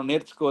ద్వారా మనం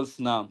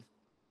నేర్చుకోవాల్సిన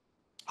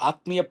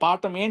ఆత్మీయ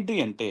పాఠం ఏంటి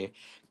అంటే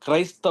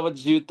క్రైస్తవ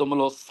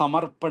జీవితంలో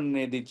సమర్పణ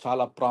అనేది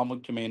చాలా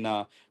ప్రాముఖ్యమైన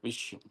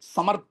విషయం.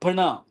 సమర్పణ,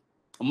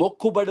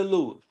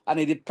 మొక్కుబడులు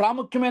అనేది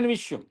ప్రాముఖ్యమైన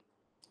విషయం.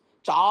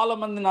 చాలా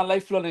మంది నా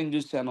లైఫ్లో నేను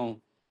చూశాను,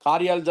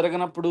 కార్యాలు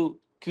జరగనప్పుడు,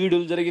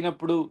 కీడులు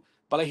జరిగినప్పుడు,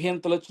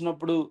 బలహీనతలు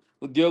వచ్చినప్పుడు,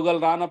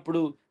 ఉద్యోగాలు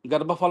రానప్పుడు,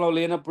 గర్భఫలం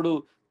లేనప్పుడు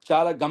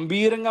చాలా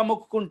గంభీరంగా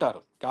మొక్కుకుంటారు.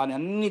 కానీ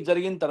అన్ని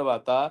జరిగిన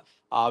తర్వాత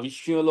ఆ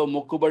విషయంలో,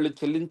 మొక్కుబళ్ళు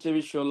చెల్లించే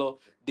విషయంలో,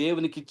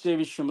 దేవునికి ఇచ్చే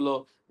విషయంలో,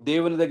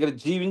 దేవుని దగ్గర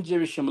జీవించే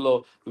విషయంలో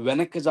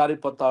వెనక్కి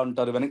జారిపోతూ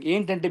ఉంటారు. వెనక్కి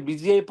ఏంటంటే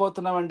బిజీ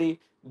అయిపోతున్నామండి,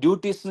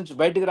 డ్యూటీస్ నుంచి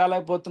బయటికి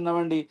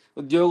రాలేకపోతున్నామండి,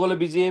 ఉద్యోగంలో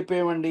బిజీ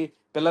అయిపోయామండి,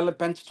 పిల్లల్ని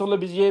పెంచడంలో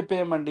బిజీ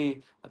అయిపోయామండి.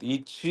 అది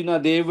ఇచ్చిన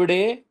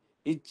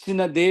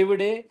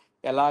దేవుడే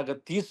ఎలాగ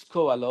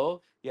తీసుకోవాలో,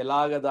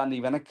 ఎలాగ దాన్ని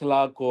వెనక్కి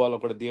లాక్కోవాలో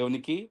కూడా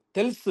దేవునికి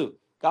తెలుసు.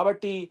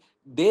 కాబట్టి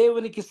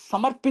దేవునికి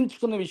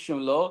సమర్పించుకున్న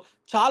విషయంలో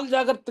చాలా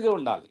జాగ్రత్తగా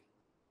ఉండాలి.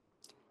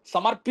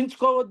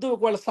 సమర్పించుకోవద్దు,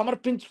 ఒకవేళ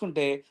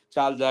సమర్పించుకుంటే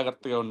చాలా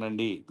జాగ్రత్తగా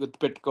ఉండండి.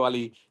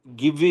 గుర్తుపెట్టుకోవాలి,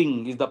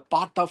 giving is the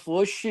part of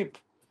worship.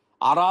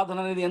 ఆరాధన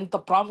అనేది ఎంత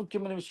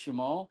ప్రాముఖ్యమైన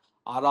విషయమో,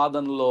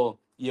 ఆరాధనలో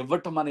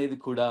ఇవ్వటం అనేది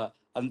కూడా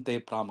అంతే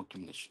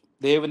ప్రాముఖ్యం విషయం.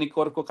 దేవుని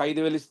కొరకు ఒక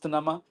 5,000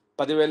 ఇస్తున్నామా,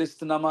 10,000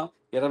 ఇస్తున్నామా,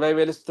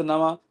 20,000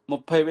 ఇస్తున్నామా,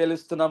 30,000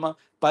 ఇస్తున్నామా,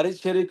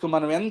 పరిచర్యకు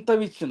మనం ఎంత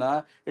ఇచ్చినా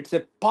it's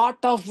a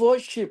part of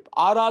worship.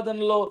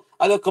 ఆరాధనలో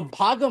అదొక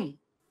భాగం.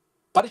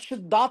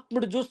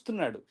 పరిశుద్ధాత్ముడు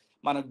చూస్తున్నాడు.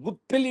 మన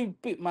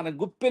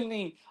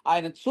గుప్పెల్ని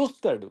ఆయన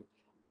చూస్తాడు.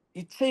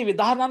 ఇచ్చే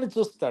విధానాన్ని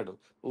చూస్తాడు.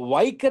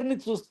 వైఖరిని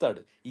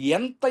చూస్తాడు.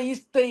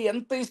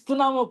 ఎంత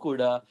ఇస్తున్నామో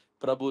కూడా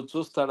ప్రభు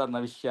చూస్తాడన్న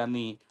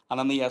విషయాన్ని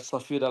అననీయ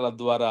సఫీరాల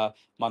ద్వారా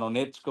మనం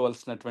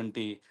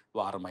నేర్చుకోవాల్సినటువంటి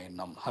వారమై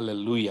ఉన్నాం.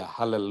 హల్లెలూయా!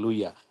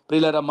 హల్లెలూయా!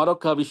 ప్రియులారా,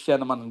 మరొక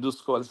విషయాన్ని మనం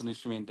చూసుకోవాల్సిన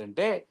విషయం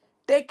ఏంటంటే,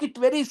 take it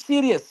very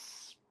serious.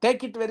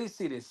 Take it very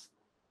serious.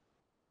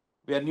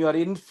 When you are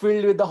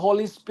infilled with the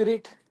Holy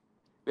Spirit,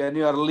 when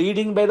you are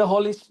leading by the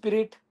Holy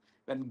Spirit,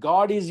 when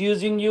God is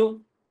using you,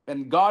 when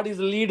God is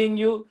leading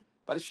you,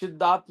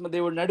 పరిశుద్ధాత్మ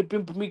దేవుడు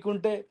నడిపింపు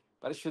మీకుంటే,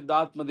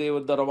 పరిశుద్ధాత్మ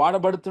దేవుడి ద్వారా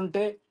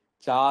వాడబడుతుంటే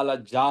చాలా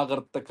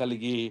జాగ్రత్త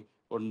కలిగి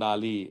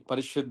ఉండాలి.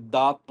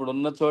 పరిశుద్ధాత్ముడు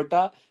ఉన్న చోట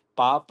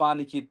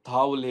పాపానికి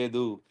తావు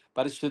లేదు.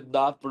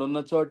 పరిశుద్ధాత్ముడు ఉన్న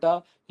చోట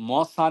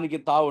మోసానికి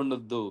తావు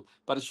ఉండొద్దు.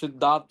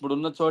 పరిశుద్ధాత్ముడు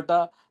ఉన్న చోట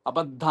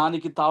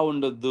అబద్ధానికి తావు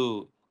ఉండొద్దు.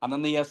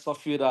 అననీయ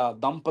సఫీరా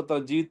దంపతుల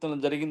జీవితంలో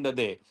జరిగింది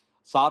అదే.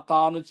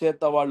 సాతాను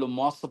చేత వాళ్ళు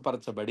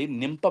మోసపరచబడి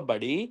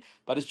నింపబడి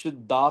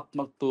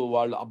పరిశుద్ధాత్మతో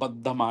వాళ్ళు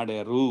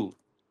అబద్ధమాడారు.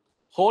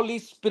 Holi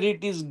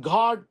spirit is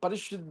God.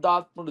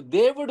 పరిశుద్ధాత్ముడు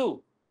దేవుడు.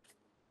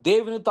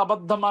 దేవునితో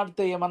అబద్ధం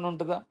ఆడితే ఏమన్నా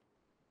ఉంటుందా?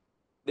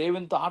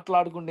 దేవునితో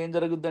ఆటలాడుకుంటే ఏం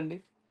జరుగుద్దండి?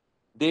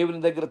 దేవుని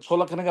దగ్గర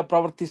చులకనగా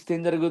ప్రవర్తిస్తే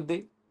ఏం జరుగుద్ది?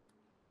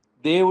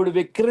 దేవుడు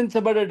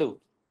వెక్కిరించబడడు.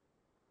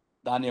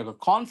 దాని యొక్క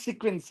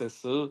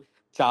కాన్సిక్వెన్సెస్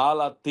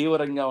చాలా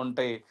తీవ్రంగా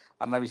ఉంటాయి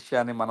అన్న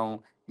విషయాన్ని మనం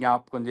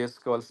జ్ఞాపకం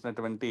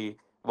చేసుకోవాల్సినటువంటి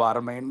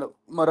వారమైన.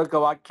 మరొక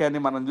వాక్యాన్ని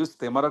మనం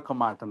చూస్తే, మరొక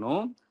మాటను,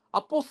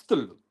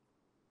 అపోస్తులు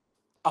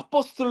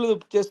అపోస్తులు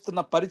చేస్తున్న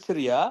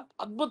పరిచర్య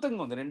అద్భుతంగా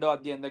ఉంది. 2వ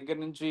అధ్యాయం దగ్గర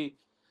నుంచి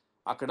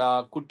అక్కడ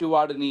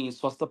కుట్టివాడిని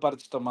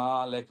స్వస్థపరచటమా,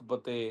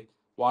 లేకపోతే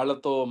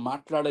వాళ్ళతో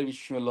మాట్లాడే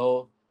విషయంలో,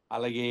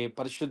 అలాగే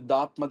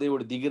పరిశుద్ధాత్మ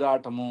దేవుడు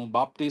దిగిరాటము,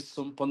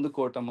 బాప్టిసం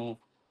పొందుకోవటము,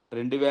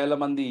 2,000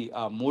 మంది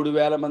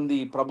 3,000 మంది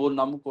ప్రభువుని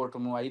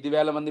నమ్ముకోవటము,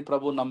 5,000 మంది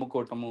ప్రభువుని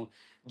నమ్ముకోవటము,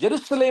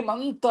 జెరూసలేం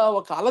అంతా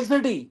ఒక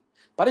అలజడి,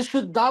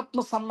 పరిశుద్ధాత్మ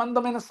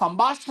సంబంధమైన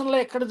సంభాషణలు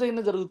ఎక్కడ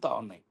జరుగుతా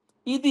ఉన్నాయి.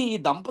 ఇది ఈ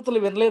దంపతులు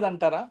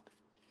వినలేదంటారా?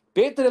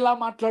 పేతురు ఎలా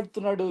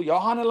మాట్లాడుతున్నాడు,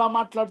 యోహాను ఎలా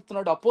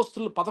మాట్లాడుతున్నాడు,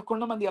 అపోస్తులు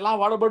 11 మంది ఎలా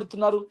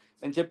వాడబడుతున్నారు.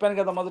 నేను చెప్పాను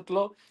కదా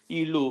మొదట్లో,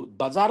 వీళ్ళు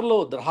బజార్లో,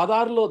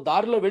 రహదారిలో,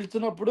 దారిలో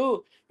వెళ్తున్నప్పుడు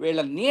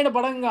వీళ్ళ నీడ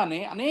పడంగానే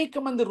అనేక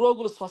మంది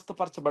రోగులు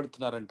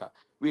స్వస్థపరచబడుతున్నారంట.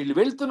 వీళ్ళు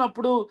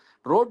వెళ్తున్నప్పుడు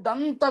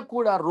రోడ్డంతా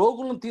కూడా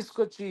రోగులను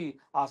తీసుకొచ్చి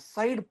ఆ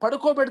సైడ్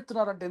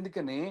పడుకోబెడుతున్నారంట.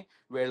 ఎందుకని?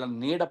 వీళ్ళ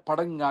నీడ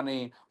పడంగానే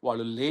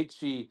వాళ్ళు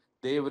లేచి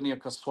దేవుని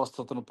యొక్క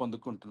స్వస్థతను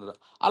పొందుకుంటున్నారు.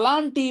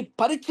 అలాంటి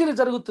పరిచర్య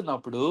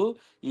జరుగుతున్నప్పుడు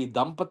ఈ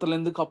దంపతులు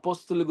ఎందుకు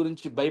అపోస్తుల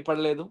గురించి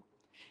భయపడలేదు?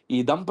 ఈ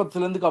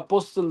దంపతులు ఎందుకు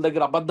అపోస్తుల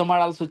దగ్గర అబద్ధం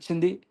ఆడాల్సి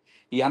వచ్చింది?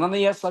 ఈ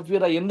అననీయ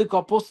సఫీరా ఎందుకు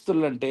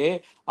అపోస్తులు అంటే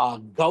ఆ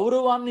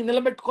గౌరవాన్ని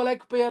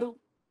నిలబెట్టుకోలేకపోయారు?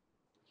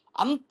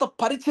 అంత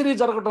పరిచర్య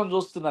జరగడం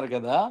చూస్తున్నారు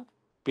కదా.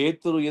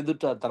 పేతురు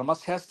ఎదుట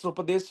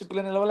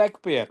ధర్మశాస్త్రోపదేశకులు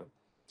నిలవలేకపోయారు.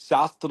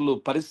 శాస్త్రులు,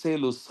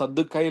 పరిసయ్యులు,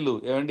 సద్దుకయ్యులు,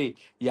 ఏమండి,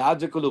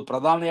 యాజకులు,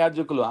 ప్రధాన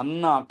యాజకులు,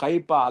 అన్న,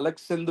 కైప,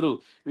 అలెక్సంద్రు,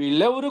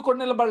 వీళ్ళెవరూ కూడా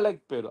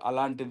నిలబడలేకపోయారు.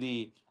 అలాంటిది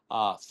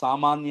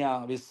సామాన్య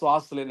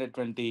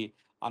విశ్వాసులైనటువంటి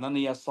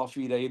అననీయ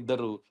సఫీరా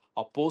ఇద్దరు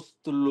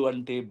అపోస్తులు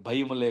అంటే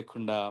భయం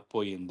లేకుండా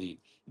పోయింది.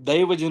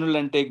 దైవజనులు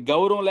అంటే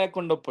గౌరవం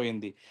లేకుండా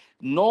పోయింది.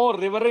 No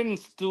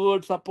reverence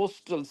towards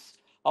apostles.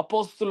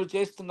 అపోస్తులు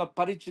చేస్తున్న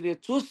పరిచర్య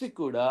చూసి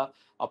కూడా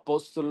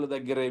అపోస్తుల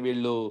దగ్గర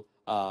వీళ్ళు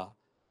ఆ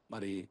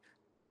మరి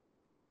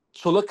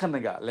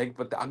చులకనగా,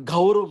 లేకపోతే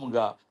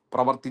అగౌరవముగా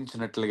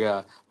ప్రవర్తించినట్లుగా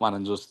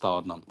మనం చూస్తా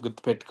ఉన్నాం.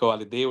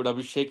 గుర్తుపెట్టుకోవాలి, దేవుడు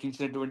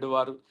అభిషేకించినటువంటి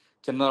వారు,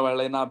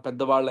 చిన్నవాళ్ళైనా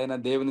పెద్దవాళ్ళైనా,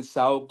 దేవుని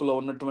సేవకులో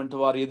ఉన్నటువంటి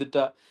వారు ఎదుట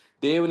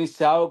దేవుని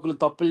సేవకులు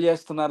తప్పులు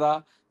చేస్తున్నారా,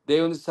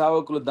 దేవుని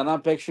సేవకులు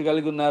ధనాపేక్ష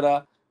కలిగి ఉన్నారా,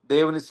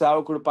 దేవుని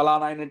సేవకుడు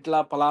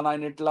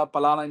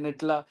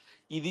పలానాయనట్లా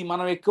ఇది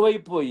మనం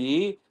ఎక్కువైపోయి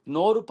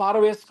నోరు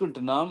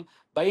పారవేసుకుంటున్నాం.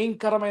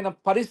 భయంకరమైన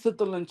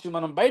పరిస్థితుల నుంచి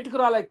మనం బయటకు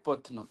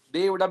రాలేకపోతున్నాం.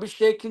 దేవుడు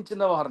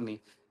అభిషేకించిన వారిని,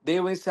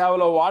 దేవుని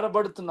సేవలో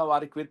వాడబడుతున్న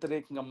వారికి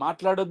వ్యతిరేకంగా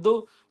మాట్లాడొద్దు.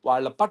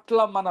 వాళ్ళ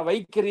పట్ల మన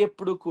వైఖరి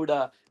ఎప్పుడు కూడా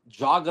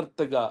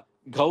జాగ్రత్తగా,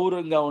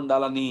 గౌరవంగా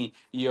ఉండాలని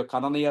ఈ యొక్క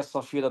అననీయ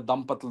సఫీరా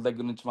దంపతుల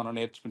దగ్గర నుంచి మనం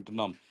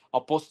నేర్చుకుంటున్నాం.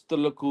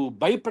 అపోస్తలులకు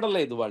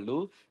భయపడలేదు వాళ్ళు,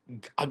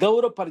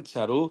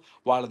 అగౌరవపరిచారు,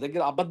 వాళ్ళ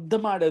దగ్గర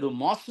అబద్ధమాడారు,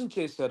 మోసం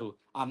చేశారు.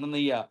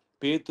 అననీయ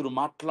పేతురు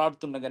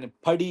మాట్లాడుతుండగానే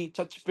పడి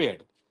చచ్చిపోయే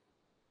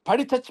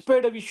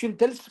విషయం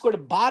తెలిసి కూడా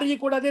భార్య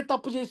కూడా అదే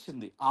తప్పు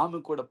చేసింది. ఆమె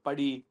కూడా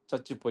పడి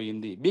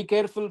చచ్చిపోయింది. బీ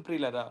కేర్ఫుల్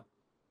ప్రియులరా.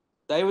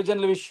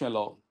 దైవజనుల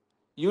విషయంలో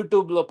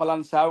యూట్యూబ్లో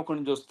పలానా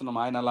సేవకుని చూస్తున్నాం,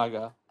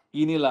 ఆయనలాగా,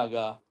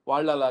 ఈయనలాగా,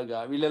 వాళ్ళలాగా,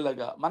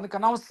 వీళ్ళలాగా, మనకు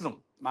అనవసరం.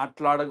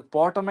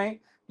 మాట్లాడకపోవటమే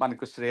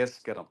మనకు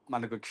శ్రేయస్కరం,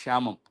 మనకు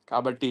క్షేమం.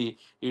 కాబట్టి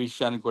ఈ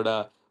విషయాన్ని కూడా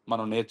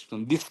మనం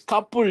నేర్చుకుందాం. This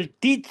couple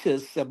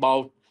teachers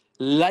about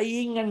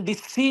lying and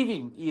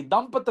deceiving. ఈ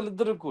దంపతులు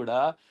ఇద్దరు కూడా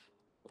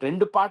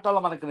 2 పాఠాలు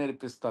మనకు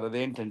నేర్పిస్తారు.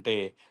 అదేంటంటే,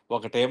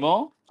 ఒకటేమో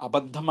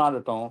అబద్ధం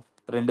ఆడటం,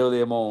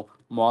 రెండవదేమో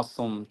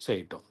మోసం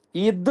చేయటం.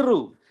 ఈ ఇద్దరు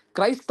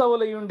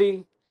క్రైస్తవులయ్యుండి,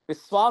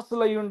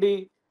 విశ్వాసులయ్యుండి,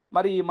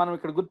 మరి మనం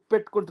ఇక్కడ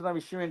గుర్తుపెట్టుకుంటున్న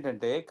విషయం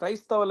ఏంటంటే,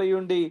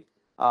 క్రైస్తవులయ్యుండి,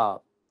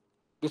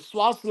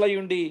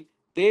 విశ్వాసులయ్యుండి,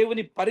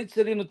 దేవుని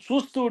పరిచర్యను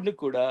చూస్తూ ఉండి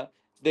కూడా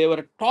దే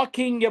వర్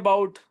టాకింగ్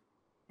అబౌట్,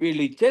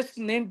 వీళ్ళు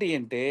చేస్తుంది ఏంటి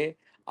అంటే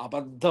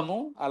అబద్ధము,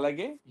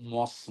 అలాగే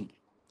మోసం.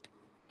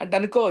 అంటే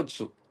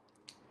అనుకోవచ్చు,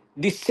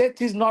 this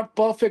church is not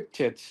perfect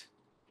church.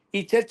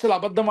 ఈ చర్చిలో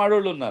అబద్ధం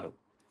ఆడోళ్ళు ఉన్నారు,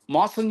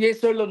 మోసం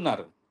చేసేవాళ్ళు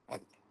ఉన్నారు.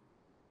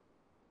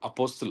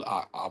 అపోస్తులు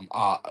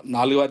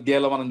 4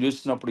 అధ్యాయాలు మనం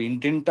చూసినప్పుడు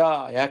ఇంటింటా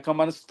ఏక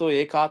మనసుతో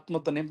ఏక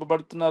ఆత్మతో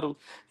నింపబడుతున్నారు,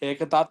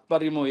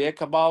 ఏకతాత్పర్యము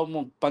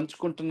ఏకభావము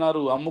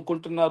పంచుకుంటున్నారు,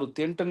 అమ్ముకుంటున్నారు,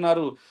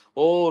 తింటున్నారు,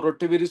 ఓ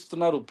రొట్టె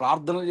విరుస్తున్నారు,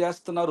 ప్రార్థనలు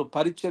చేస్తున్నారు,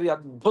 పరిచర్య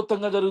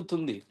అద్భుతంగా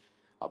జరుగుతుంది.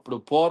 అప్పుడు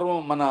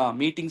పూర్వం మన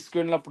మీటింగ్స్కి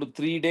వెళ్ళినప్పుడు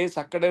 3 days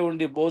అక్కడే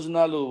ఉండి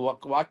భోజనాలు,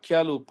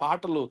 వాక్యాలు,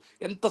 పాటలు,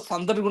 ఎంత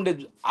సందడిగా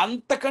ఉండేది.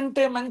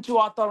 అంతకంటే మంచి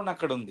వాతావరణం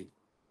అక్కడ ఉంది,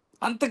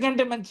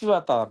 అంతకంటే మంచి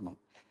వాతావరణం.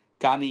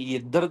 కానీ ఈ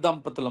ఇద్దరు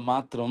దంపతులు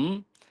మాత్రం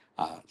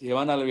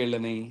ఏమనాలి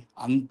వీళ్ళని,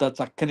 అంత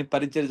చక్కని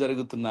పరిచయం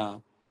జరుగుతున్న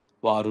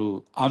వారు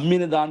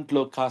అమ్మిన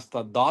దాంట్లో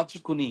కాస్త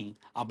దాచుకుని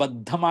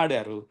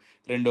అబద్ధమాడారు.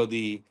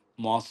 రెండోది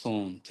మోసం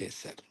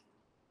చేశారు.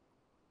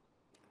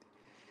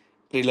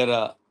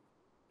 ప్రియులరా,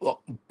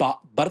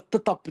 భర్త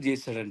తప్పు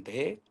చేశాడంటే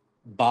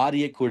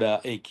భార్య కూడా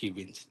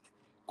ఏకీవించింది.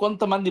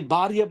 కొంతమంది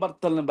భార్య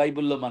భర్తలను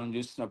బైబిల్లో మనం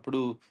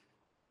చూసినప్పుడు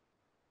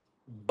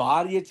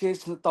భార్య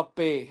చేసిన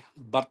తప్పే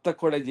భర్త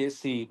కూడా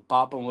చేసి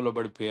పాపములో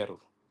పడిపోయారు.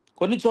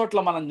 కొన్ని చోట్ల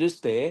మనం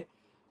చూస్తే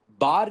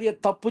భార్య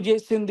తప్పు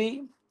చేసింది,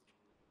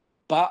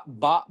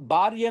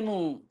 భార్యను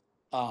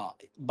ఆ,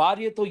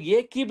 భార్యతో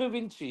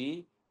ఏకీభవించి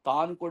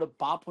తాను కూడా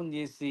పాపం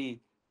చేసి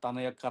తన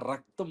యొక్క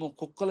రక్తము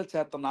కుక్కల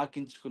చేత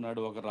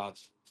నాకించుకున్నాడు ఒక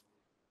రాజు.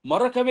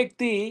 మరొక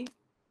వ్యక్తి,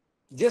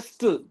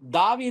 జస్ట్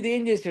దావీదు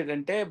ఏం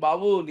చేశాడంటే,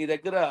 బాబు నీ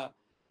దగ్గర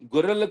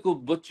గొర్రెలకు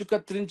బొచ్చు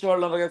కత్తిరించే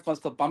వాళ్ళు ఉన్నారు కదా,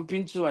 కొంత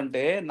పంపించు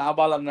అంటే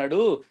నాబాల్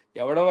అన్నాడు,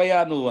 ఎవడవయ్యా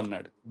నువ్వు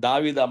అన్నాడు.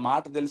 దావీదు ఆ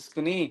మాట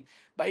తెలుసుకుని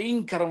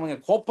భయంకరమైన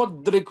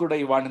కోపద్రికుడై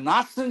వాడిని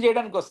నాశనం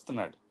చేయడానికి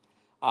వస్తున్నాడు.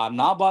 ఆ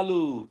నాబాలు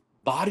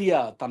భార్య,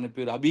 తన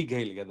పేరు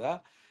అబీగైల్ కదా,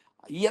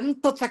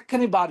 ఎంత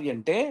చక్కని భార్య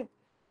అంటే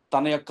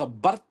తన యొక్క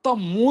భర్త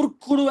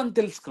మూర్ఖుడు అని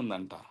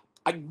తెలుసుకుందంట,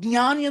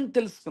 అజ్ఞాని అని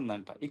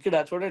తెలుసుకుందంట.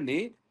 ఇక్కడ చూడండి,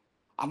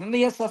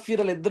 అననీయ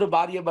సఫీరలు ఇద్దరు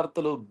భార్య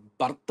భర్తలు,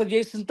 భర్త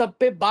చేసిన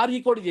తప్పే భార్య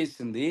కూడా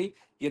చేసింది,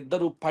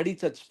 ఇద్దరు పడి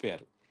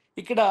చచ్చిపోయారు.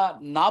 ఇక్కడ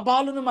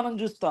నాబాలును మనం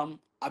చూస్తాం,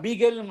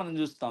 అబీగైల్ని మనం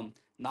చూస్తాం.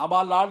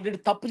 నాబాలు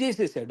ఆల్రెడీ తప్పు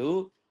చేసేసాడు,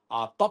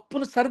 ఆ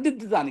తప్పును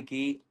సరిదిద్దడానికి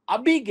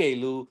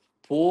అబీగైలు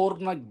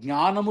పూర్ణ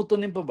జ్ఞానముతో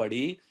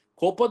నింపబడి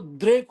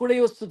కోపద్రేకుడై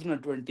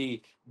వస్తున్నటువంటి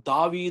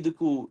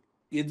దావీదుకు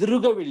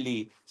ఎదురుగా వెళ్ళి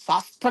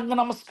సాష్టాంగ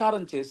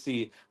నమస్కారం చేసి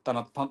తన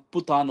తప్పు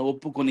తాను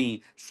ఒప్పుకొని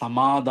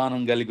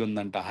సమాధానం కలిగి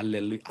ఉందంట.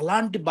 హల్లెలూయా.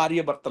 అలాంటి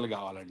భార్య భర్తలు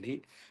కావాలండి.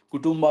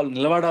 కుటుంబాలు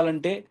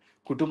నిలబడాలంటే,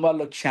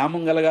 కుటుంబాల్లో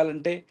క్షేమం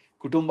కలగాలంటే,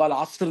 కుటుంబాలు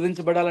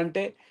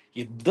ఆశీర్వదించబడాలంటే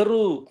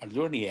ఇద్దరు అది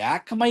చూడండి,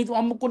 ఏకమై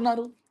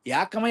అమ్ముకున్నారు,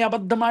 ఏకమై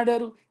అబద్ధం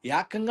ఆడారు,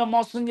 ఏకంగా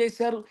మోసం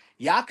చేశారు,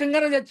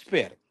 ఏకంగానే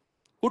చచ్చిపోయారు.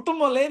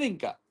 కుటుంబం లేదు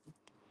ఇంకా.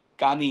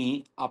 కానీ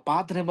ఆ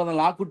పాత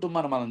నిబంధనలు ఆ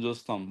కుటుంబాన్ని మనం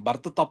చూస్తాం.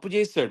 భర్త తప్పు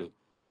చేశాడు,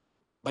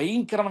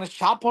 భయంకరమైన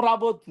శాపం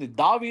రాబోతుంది,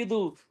 దావీదు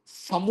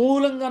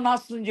సమూలంగా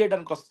నాశనం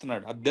చేయడానికి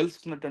వస్తున్నాడు. అది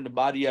తెలుసుకున్నటువంటి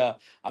భార్య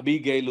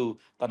అబీగైలు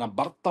తన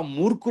భర్త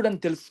మూర్ఖుడని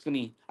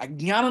తెలుసుకుని,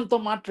 అజ్ఞానంతో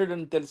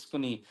మాట్లాడని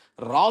తెలుసుకుని,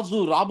 రాజు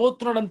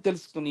రాబోతున్నాడని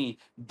తెలుసుకుని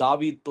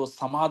దావీదుతో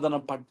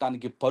సమాధానం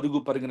పడటానికి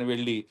పరుగు పరుగున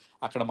వెళ్ళి,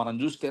 అక్కడ మనం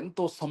చూస్తే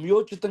ఎంతో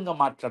సంయోచితంగా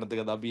మాట్లాడదు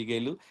కదా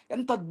అబీగైలు.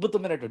 ఎంత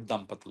అద్భుతమైనటువంటి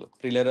దంపతులు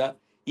ప్రియులారా.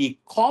 ఈ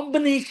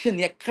కాంబినేషన్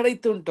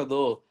ఎక్కడైతే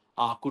ఉంటుందో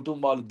ఆ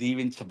కుటుంబాలు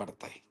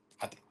దీవించబడతాయి.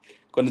 అది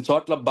కొన్ని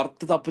చోట్ల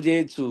భర్త తప్పు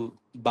చేయొచ్చు,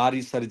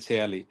 భార్య సరి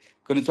చేయాలి.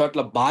 కొన్ని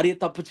చోట్ల భార్య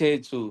తప్పు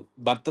చేయొచ్చు,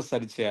 భర్త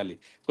సరి చేయాలి.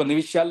 కొన్ని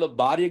విషయాల్లో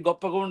భార్య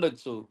గొప్పగా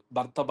ఉండొచ్చు,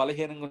 భర్త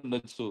బలహీనంగా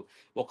ఉండొచ్చు.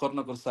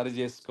 ఒకరినొకరు సరి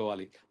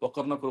చేసుకోవాలి,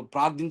 ఒకరినొకరు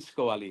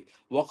ప్రార్థించుకోవాలి,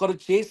 ఒకరు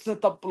చేసిన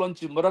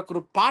తప్పులోంచి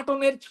మరొకరు పాఠం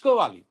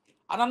నేర్చుకోవాలి.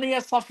 అననీయ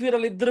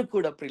సఫీరలు ఇద్దరు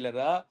కూడా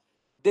ప్రియులరా,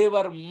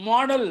 దేవర్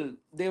మోడల్,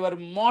 దేవర్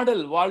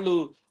మోడల్. వాళ్ళు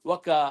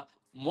ఒక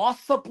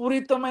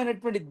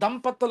మోసపూరితమైనటువంటి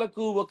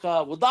దంపతులకు ఒక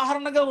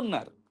ఉదాహరణగా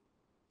ఉన్నారు.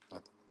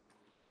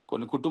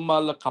 కొన్ని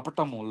కుటుంబాల్లో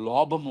కపటము,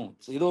 లోభము,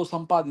 ఏదో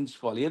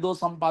సంపాదించుకోవాలి, ఏదో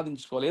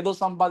సంపాదించుకోవాలి, ఏదో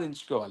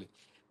సంపాదించుకోవాలి.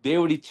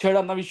 దేవుడు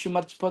ఇచ్చాడన్న విషయం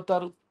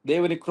మర్చిపోతారు,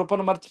 దేవుని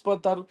కృపను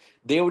మర్చిపోతారు,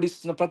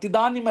 దేవుడిస్తున్న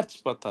ప్రతిదాన్ని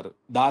మర్చిపోతారు.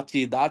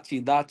 దాచి దాచి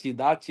దాచి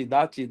దాచి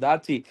దాచి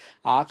దాచి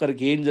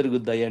ఆఖరికి ఏం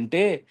జరుగుద్దాయి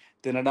అంటే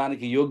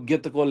తినడానికి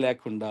యోగ్యతకో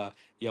లేకుండా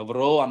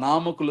ఎవరో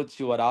అనామకులు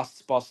వచ్చి వారి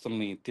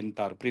ఆస్తిపాస్తుల్ని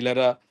తింటారు.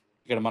 ప్రియులరా,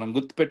 ఇక్కడ మనం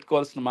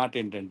గుర్తుపెట్టుకోవాల్సిన మాట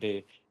ఏంటంటే,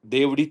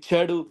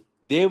 దేవుడిచ్చాడు,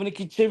 దేవునికి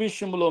ఇచ్చే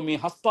విషయంలో మీ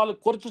హస్తాలు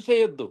ఖర్చు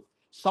చేయొద్దు,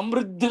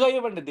 సమృద్ధిగా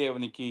ఇవ్వండి.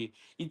 దేవునికి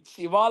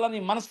ఇవ్వాలని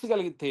మనసు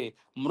కలిగితే,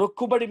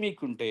 మ్రొక్కుబడి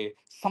మీకుంటే,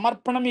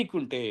 సమర్పణ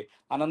మీకుంటే,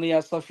 అననీయ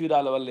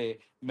సఫీరాల వల్లే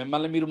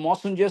మిమ్మల్ని మీరు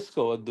మోసం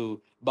చేసుకోవద్దు,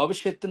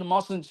 భవిష్యత్తును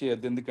మోసం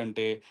చేయొద్దు.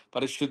 ఎందుకంటే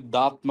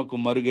పరిశుద్ధాత్మకు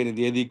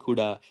మరుగైనది ఏది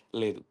కూడా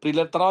లేదు.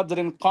 ప్రియుల తర్వాత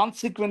జరిగిన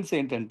కాన్సిక్వెన్స్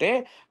ఏంటంటే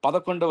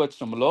 11వ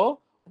వచనంలో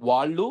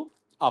వాళ్ళు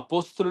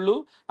అపోస్తలులు,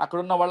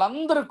 అక్కడున్న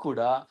వాళ్ళందరూ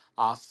కూడా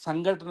ఆ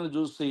సంఘటనలు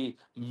చూసి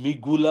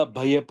మిగుల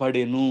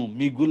భయపడెను.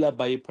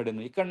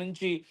 ఇక్కడ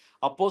నుంచి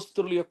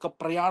అపోస్తలుల యొక్క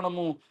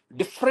ప్రయాణము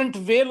డిఫరెంట్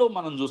వేలో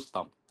మనం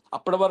చూస్తాం.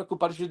 అప్పటి వరకు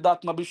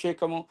పరిశుద్ధాత్మ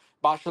అభిషేకము,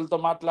 భాషలతో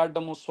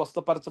మాట్లాడటము,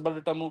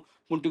 స్వస్థపరచబడటము,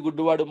 కుంటి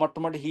గుడ్డివాడు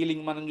మొట్టమొదటి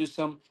హీలింగ్ మనం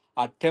చూసాం.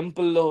 ఆ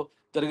టెంపుల్‌లో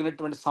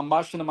జరిగినటువంటి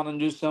సంభాషణ మనం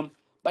చూసాం.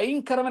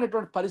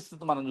 భయంకరమైనటువంటి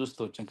పరిస్థితి మనం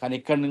చూస్తూ వచ్చాం. కానీ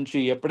ఇక్కడి నుంచి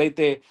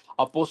ఎప్పుడైతే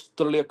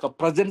అపోస్తలుల యొక్క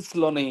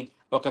ప్రెజెన్స్‌లోని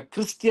ఒక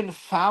క్రిస్టియన్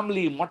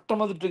ఫ్యామిలీ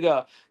మొట్టమొదటిగా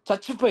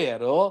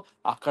చచ్చిపోయారో,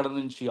 అక్కడ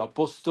నుంచి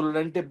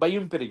అపోస్తలులంటే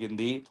భయం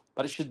పెరిగింది.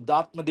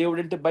 పరిశుద్ధాత్మ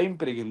దేవుడంటే భయం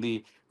పెరిగింది.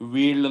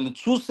 వీళ్ళని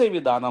చూసే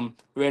విధానం,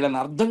 వీళ్ళని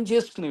అర్థం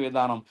చేసుకునే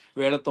విధానం,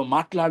 వీళ్ళతో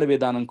మాట్లాడే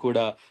విధానం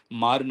కూడా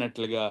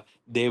మారినట్లుగా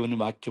దేవుని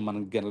వాక్యం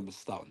మనకు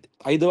గెలిపిస్తా ఉంది.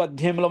 5వ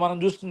అధ్యాయంలో మనం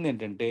చూస్తుంది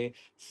ఏంటంటే,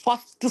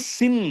 first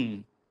sin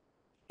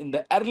in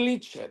the early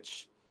church.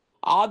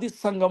 ఆది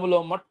సంఘములో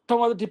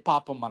మొట్టమొదటి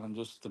పాపం మనం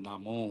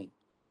చూస్తున్నాము.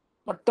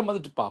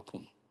 మొట్టమొదటి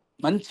పాపం.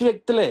 మంచి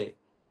వ్యక్తులే,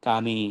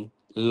 కానీ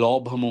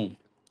లోభము,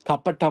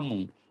 కపటము,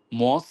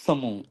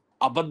 మోసము,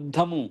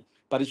 అబద్ధము,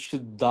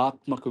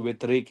 పరిశుద్ధాత్మకు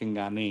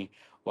వ్యతిరేకంగానే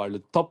వాళ్ళు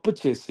తప్పు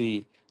చేసి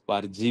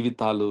వారి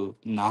జీవితాలు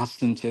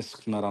నాశనం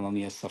చేసుకున్నారు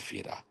అననీయ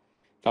సఫీరా.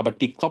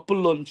 కాబట్టి ఈ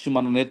కప్పుల్లో నుంచి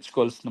మనం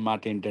నేర్చుకోవాల్సిన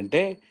మాట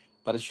ఏంటంటే,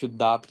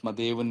 పరిశుద్ధాత్మ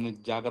దేవుని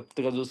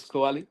జాగ్రత్తగా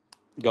చూసుకోవాలి,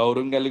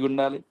 గౌరవం కలిగి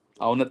ఉండాలి,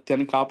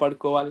 ఔన్నత్యాన్ని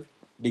కాపాడుకోవాలి,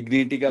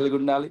 డిగ్నిటీ కలిగి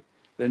ఉండాలి.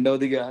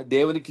 రెండవదిగా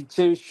దేవునికి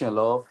ఇచ్చే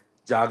విషయంలో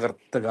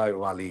జాగ్రత్తగా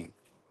ఇవ్వాలి.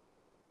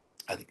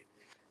 అది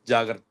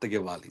జాగ్రత్తగా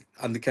ఇవ్వాలి.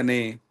 అందుకనే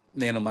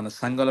నేను మన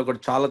సంఘంలో కూడా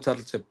చాలా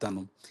సార్లు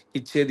చెప్తాను,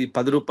 ఇచ్చేది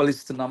రూ. 10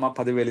 ఇస్తున్నామా,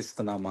 10,000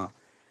 ఇస్తున్నామా,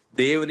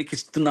 దేవునికి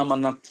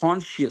ఇస్తున్నామన్న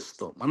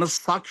కాన్షియస్తో,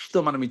 మనస్సాక్షితో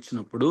మనం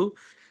ఇచ్చినప్పుడు,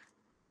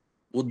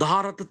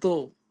 ఉదారతతో,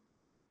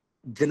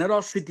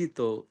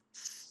 జెనరాసిటీతో,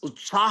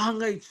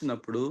 ఉత్సాహంగా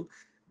ఇచ్చినప్పుడు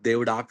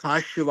దేవుడు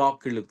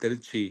ఆకాశవాకులు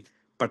తెరిచి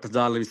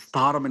పట్టజాల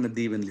విస్తారమైన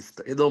దీవెనలు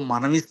ఇస్తాడు. ఏదో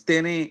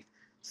మనమిస్తేనే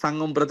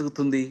సంఘం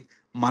బ్రతుకుతుంది,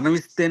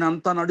 మనమిస్తేనే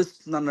అంతా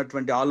నడుస్తుంది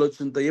అన్నటువంటి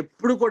ఆలోచనతో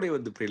ఎప్పుడు కూడా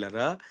ఇవ్వద్దు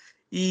ప్రియులరా.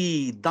 ఈ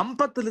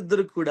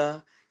దంపతులిద్దరు కూడా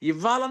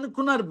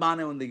ఇవ్వాలనుకున్నారు,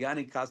 బాగానే ఉంది,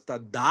 కానీ కాస్త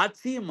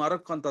దాచి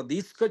మరొకంత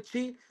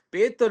తీసుకొచ్చి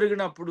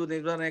పేతొరిగినప్పుడు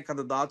నిజమే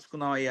కొంత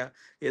దాచుకున్నావయ్యా,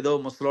 ఏదో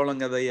ముసలోళం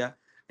కదయ్యా,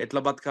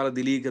 ఎట్లా బతకాలో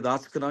తెలియక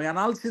దాచుకున్నావయ్యా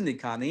అనాల్సింది.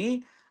 కానీ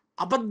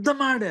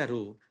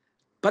అబద్ధమాడారు,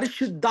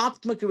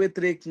 పరిశుద్ధాత్మకు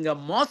వ్యతిరేకంగా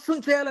మోసం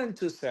చేయాలని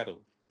చూశారు.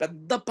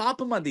 పెద్ద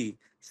పాపం అది.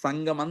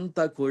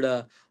 సంఘమంతా కూడా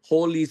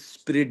హోలీ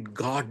స్పిరిట్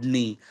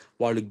గాడ్ని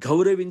వాళ్ళు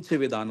గౌరవించే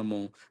విధానము,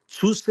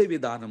 చూసే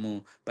విధానము,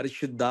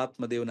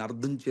 పరిశుద్ధాత్మ దేవుని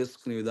అర్థం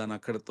చేసుకునే విధానం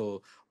అక్కడితో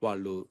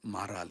వాళ్ళు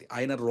మారాలి.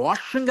 ఆయన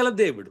రోషం గల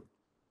దేవుడు,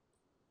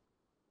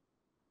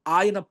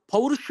 ఆయన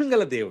పౌరుషం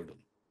గల దేవుడు.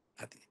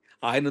 అది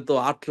ఆయనతో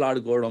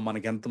ఆటలాడుకోవడం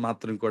మనకి ఎంత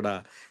మాత్రం కూడా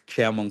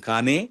క్షేమం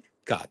కానే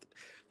కాదు.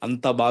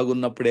 అంతా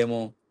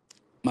బాగున్నప్పుడేమో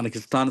మనకి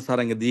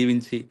ఇష్టానుసారంగా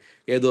దీవించి,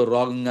 ఏదో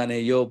రోగంగానే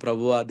అయ్యో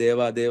ప్రభువా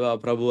దేవా దేవా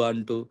ప్రభువా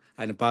అంటూ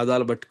ఆయన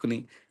పాదాలు పట్టుకుని,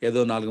 ఏదో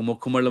 4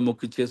 మొక్కుమళ్ళు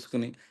మొక్కు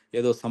చేసుకుని,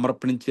 ఏదో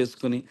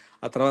సమర్పణించేసుకుని,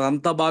 ఆ తర్వాత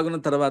అంతా బాగున్న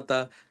తర్వాత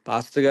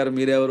పాస్టర్ గారు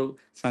మీరెవరు,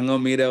 సంఘం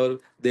మీరెవరు,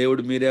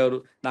 దేవుడు మీరెవరు,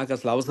 నాకు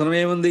అసలు అవసరం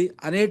ఏముంది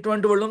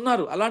అనేటువంటి వాళ్ళు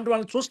ఉన్నారు. అలాంటి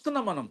వాళ్ళని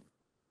చూస్తున్నాం మనం.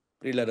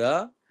 ప్రియులరా,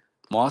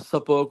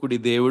 మోసపోకుడి,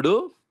 దేవుడు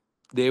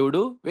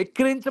దేవుడు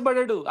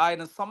వెక్కిరించబడడు,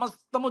 ఆయన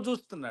సమస్తము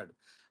చూస్తున్నాడు.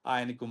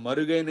 ఆయనకు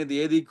మరుగైనది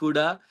ఏది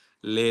కూడా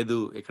లేదు.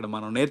 ఇక్కడ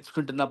మనం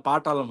నేర్చుకుంటున్న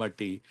పాఠాలను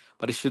బట్టి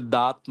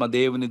పరిశుద్ధాత్మ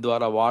దేవుని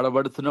ద్వారా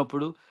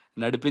వాడబడుతున్నప్పుడు,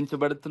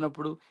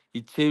 నడిపించబడుతున్నప్పుడు,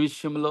 ఇచ్చే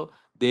విషయంలో,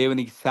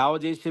 దేవునికి సేవ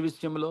చేసే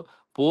విషయంలో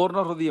పూర్ణ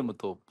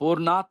హృదయముతో,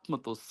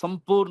 పూర్ణాత్మతో,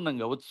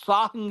 సంపూర్ణంగా,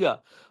 ఉత్సాహంగా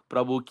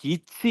ప్రభువుకి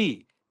ఇచ్చి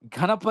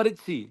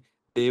ఘనపరిచి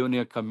దేవుని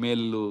యొక్క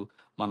మేలు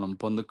మనం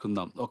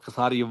పొందుకుందాం.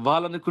 ఒక్కసారి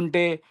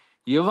ఇవ్వాలనుకుంటే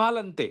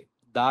ఇవ్వాలంతే.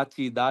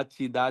 దాచి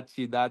దాచి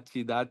దాచి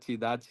దాచి దాచి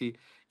దాచి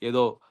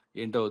ఏదో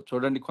ఏంటో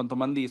చూడండి,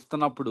 కొంతమంది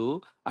ఇస్తున్నప్పుడు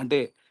అంటే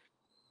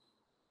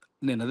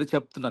నేను అదే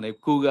చెప్తున్నాను,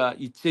 ఎక్కువగా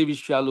ఇచ్చే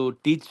విషయాలు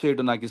టీచ్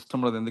చేయడం నాకు ఇష్టం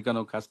లేదు.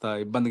 ఎందుకనో కాస్త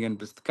ఇబ్బందిగా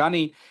అనిపిస్తుంది.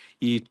 కానీ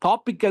ఈ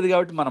టాపిక్ అది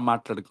కాబట్టి మనం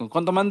మాట్లాడుకుందాం.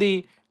 కొంతమంది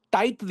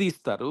టైత్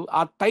తీస్తారు,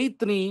 ఆ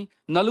టైత్ని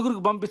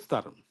నలుగురికి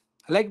పంపిస్తారు,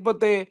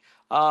 లేకపోతే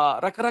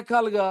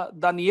రకరకాలుగా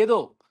దాన్ని ఏదో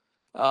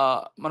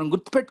మనం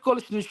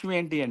గుర్తుపెట్టుకోవాల్సిన విషయం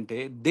ఏంటి అంటే,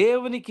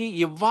 దేవునికి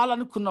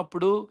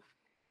ఇవ్వాలనుకున్నప్పుడు,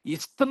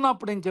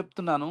 ఇస్తున్నప్పుడు నేను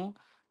చెప్తున్నాను,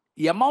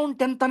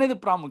 అమౌంట్ ఎంత అనేది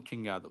ప్రాముఖ్యం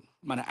కాదు,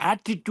 మన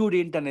యాటిట్యూడ్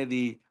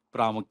ఏంటనేది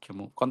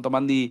ప్రాముఖ్యము.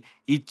 కొంతమంది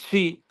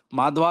ఇచ్చి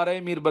మా ద్వారే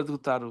మీరు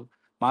బ్రతుకుతారు,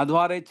 మా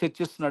ద్వారే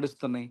చర్చెస్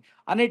నడుస్తున్నాయి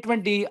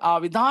అనేటువంటి ఆ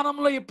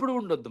విధానంలో ఎప్పుడు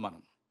ఉండొద్దు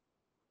మనం.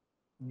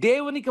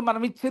 దేవునికి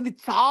మనం ఇచ్చేది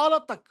చాలా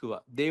తక్కువ.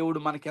 దేవుడు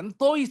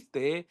మనకెంతో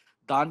ఇస్తే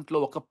దాంట్లో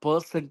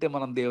 1%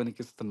 మనం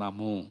దేవునికి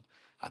ఇస్తున్నాము.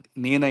 అది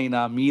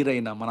నేనైనా,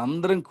 మీరైనా,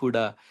 మనందరం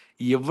కూడా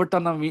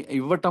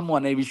ఇవ్వటము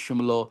అనే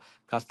విషయంలో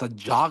కాస్త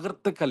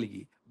జాగ్రత్త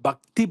కలిగి,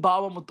 భక్తి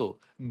భావముతో,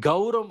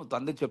 గౌరవముతో,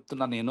 అందుకే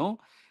చెప్తున్నా నేను,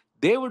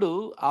 దేవుడు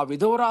ఆ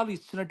విధవరాలు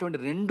ఇచ్చినటువంటి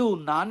 2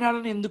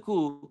 నాణేలను ఎందుకు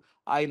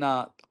ఆయన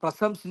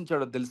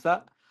ప్రశంసించాడో తెలుసా?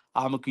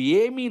 ఆమెకు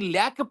ఏమీ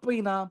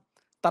లేకపోయినా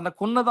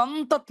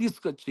తనకున్నదంతా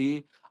తీసుకొచ్చి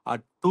ఆ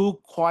 2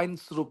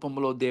 కాయిన్స్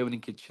రూపంలో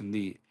దేవునికి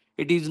ఇచ్చింది.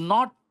 It is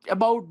not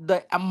about the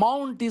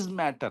amount is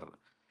matter.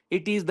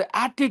 It is the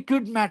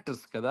attitude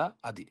matters కదా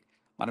అది.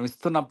 మనం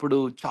ఇస్తున్నప్పుడు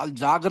చాలా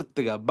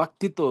జాగ్రత్తగా,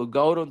 భక్తితో,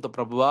 గౌరవంతో,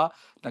 ప్రభువా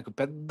నాకు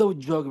పెద్ద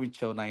ఉద్యోగం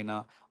ఇచ్చావు నాయన,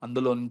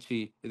 అందులో నుంచి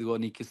ఇదిగో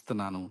నీకు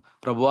ఇస్తున్నాను.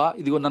 ప్రభువా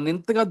ఇదిగో నన్ను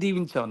ఇంతగా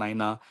దీవించావు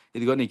నాయన,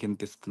 ఇదిగో నీకు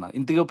ఇంత ఇస్తున్నాను.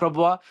 ఇంతగా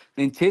ప్రభువా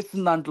నేను చేసిన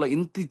దాంట్లో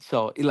ఇంత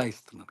ఇచ్చావు, ఇలా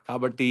ఇస్తున్నాను.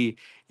 కాబట్టి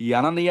ఈ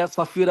అననీయ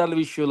సఫీరాల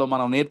విషయంలో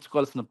మనం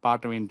నేర్చుకోవాల్సిన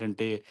పాఠం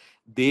ఏంటంటే,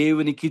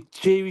 దేవునికి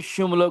ఇచ్చే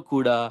విషయంలో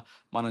కూడా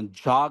మనం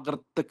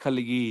జాగ్రత్త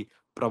కలిగి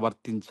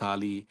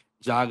ప్రవర్తించాలి,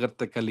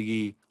 జాగ్రత్త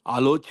కలిగి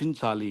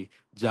ఆలోచించాలి,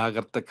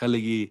 జాగ్రత్త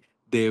కలిగి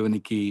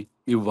దేవునికి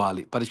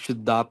ఇవ్వాలి.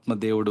 పరిశుద్ధాత్మ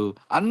దేవుడు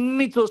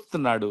అన్ని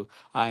చూస్తున్నాడు,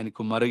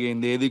 ఆయనకు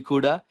మరుగైంది ఏది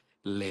కూడా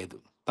లేదు.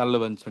 తల్ల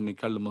వంచండి,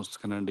 కళ్ళు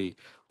మూసుకునండి,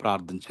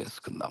 ప్రార్థన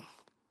చేసుకుందాం.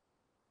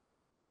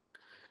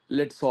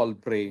 లెట్స్ ఆల్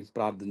ప్రే.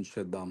 ప్రార్థన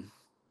చేద్దాం.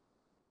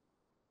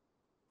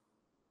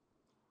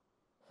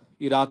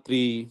 ఈ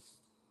రాత్రి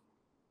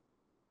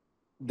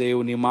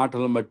దేవుని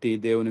మాటలను బట్టి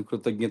దేవుని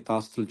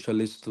కృతజ్ఞతాస్తులు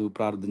చెల్లిస్తూ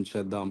ప్రార్థన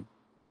చేద్దాం.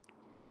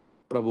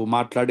 ప్రభు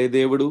మాట్లాడే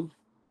దేవుడు,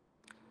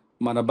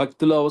 మన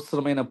భక్తిలో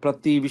అవసరమైన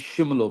ప్రతి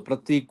విషయంలో,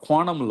 ప్రతి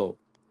కోణంలో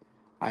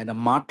ఆయన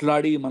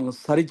మాట్లాడి మనల్ని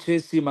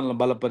సరిచేసి మనల్ని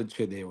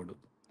బలపరిచే దేవుడు.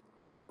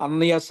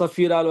 అన్నయ్య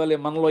సఫీరాల వలె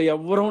మనలో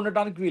ఎవ్వరూ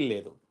ఉండటానికి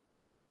వీల్లేదు.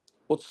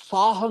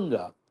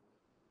 ఉత్సాహంగా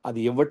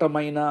అది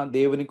ఇవ్వటమైనా,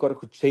 దేవుని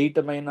కొరకు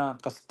చేయటమైనా,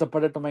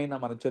 కష్టపడటమైనా,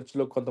 మన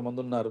చర్చిలో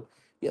కొంతమంది ఉన్నారు,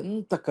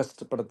 ఎంత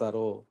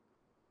కష్టపడతారో,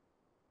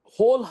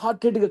 హోల్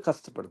హార్టెడ్గా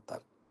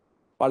కష్టపడతారు.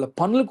 వాళ్ళ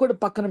పనులు కూడా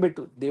పక్కన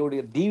పెట్టు, దేవుడు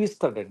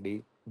దీవిస్తాడండి.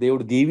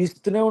 దేవుడు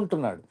దీవిస్తూనే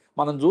ఉంటున్నాడు,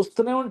 మనం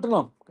చూస్తూనే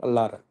ఉంటున్నాం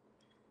కల్లారా.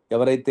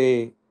 ఎవరైతే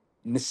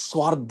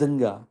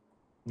నిస్వార్థంగా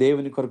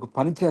దేవుని కొరకు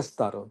పని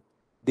చేస్తారో,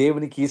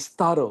 దేవునికి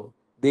ఇస్తారో,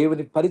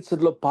 దేవుని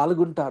పరిచర్లో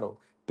పాల్గొంటారో,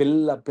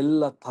 పిల్ల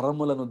పిల్ల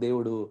తరములను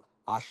దేవుడు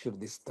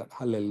ఆశీర్వదిస్తాడు.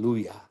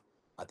 హల్లెలూయా.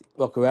 అది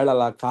ఒకవేళ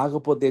అలా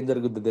కాకపోతే ఏం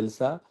జరుగుద్దో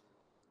తెలుసా?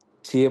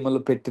 చీమలు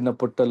పెట్టిన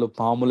పుట్టలు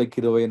పాములకి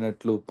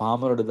ఇరువైనట్లు,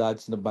 పామరుడు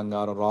దాచిన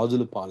బంగారం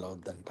రాజులు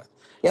పాలవద్దంట.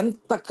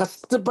 ఎంత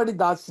కష్టపడి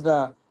దాచినా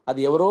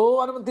అది ఎవరో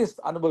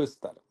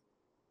అనుభవిస్తారు.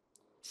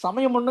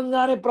 సమయం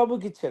ఉండంగానే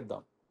ప్రభుకి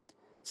ఇచ్చేద్దాం,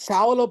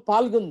 సేవలో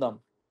పాల్గొందాం,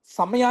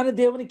 సమయాన్ని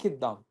దేవునికి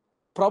ఇద్దాం,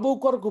 ప్రభు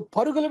కొరకు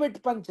పరుగులు పెట్టి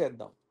పని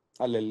చేద్దాం.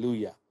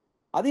 హల్లెలూయా.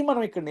 అది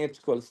మనం ఇక్కడ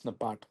నేర్చుకోవాల్సిన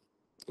పాఠం.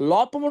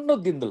 లోపం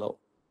ఉండొద్దు ఇందులో.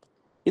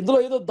 ఇందులో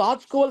ఏదో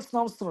దాచుకోవాల్సిన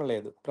అవసరం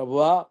లేదు.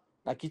 ప్రభువా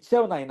నాకు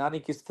ఇచ్చావు నాయనా,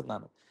 నీకు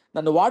ఇస్తున్నాను,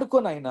 నన్ను వాడుకో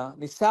నాయనా,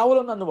 నీ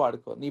సేవలో నన్ను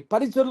వాడుకో, నీ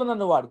పరిచయలో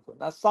నన్ను వాడుకో,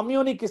 నా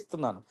సమయం నీకు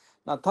ఇస్తున్నాను,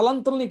 నా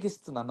తలంతులు నీకు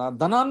ఇస్తున్నాను, నా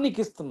ధనాన్ని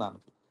నీకు ఇస్తున్నాను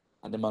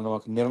అని మనం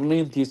ఒక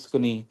నిర్ణయం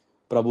తీసుకుని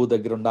ప్రభు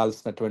దగ్గర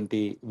ఉండాల్సినటువంటి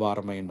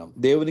వారమై ఉన్నాం.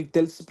 దేవునికి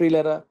తెలుసు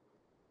ప్రియులరా,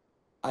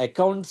 ఆ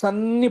అకౌంట్స్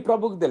అన్ని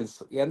ప్రభుకు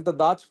తెలుసు. ఎంత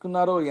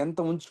దాచుకున్నారో, ఎంత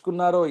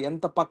ఉంచుకున్నారో,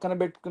 ఎంత పక్కన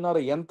పెట్టుకున్నారో,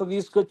 ఎంత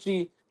తీసుకొచ్చి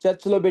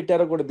చర్చిలో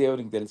పెట్టారో కూడా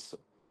దేవునికి తెలుసు.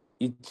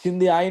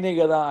 ఇచ్చింది ఆయనే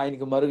కదా,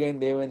 ఆయనకి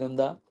మరుగైంది ఏమైనా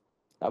ఉందా?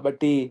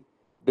 కాబట్టి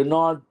do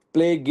not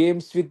play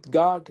games with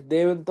God.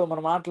 దేవునితో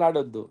మనం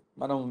మాట్లాడొద్దు.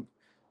 మనం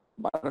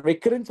మనం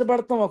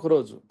వెక్కిరించబడతాం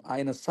ఒకరోజు.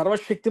 ఆయన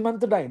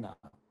సర్వశక్తిమంతుడు, ఆయన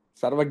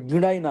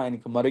సర్వజ్ఞుడైన,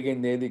 ఆయనకు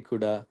మరుగైంది ఏది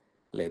కూడా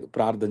లేదు.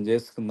 ప్రార్థన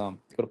చేసుకుందాం.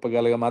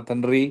 కృపగలగా మా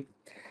తండ్రి,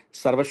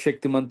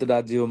 సర్వశక్తిమంతుడా,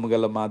 జీవము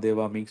గల మా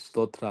దేవా, మీకు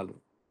స్తోత్రాలు.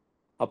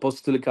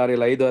 అపోస్తుల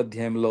కార్యాల 5వ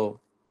అధ్యాయంలో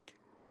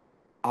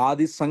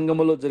ఆది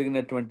సంఘములో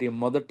జరిగినటువంటి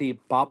మొదటి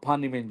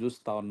పాపాన్ని మేము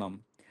చూస్తా ఉన్నాం.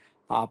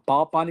 ఆ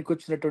పాపానికి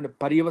వచ్చినటువంటి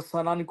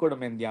పర్యవసానాన్ని కూడా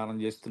మేము ధ్యానం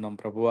చేస్తున్నాం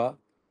ప్రభువా.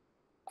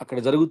 అక్కడ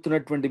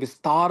జరుగుతున్నటువంటి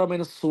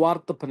విస్తారమైన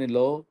సువార్త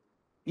పనిలో,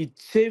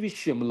 ఇచ్చే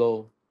విషయంలో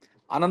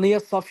అననీయ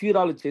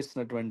సఫీరాలు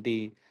చేసినటువంటి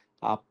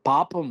ఆ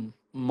పాపం,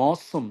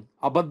 మోసం,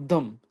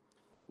 అబద్ధం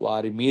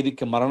వారి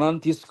మీదికి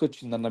మరణాన్ని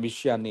తీసుకొచ్చిందన్న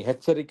విషయాన్ని,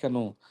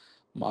 హెచ్చరికను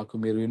మాకు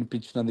మీరు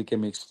వినిపించినందుకే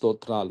మీకు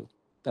స్తోత్రాలు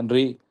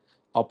తండ్రి.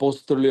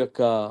 అపోస్తలుల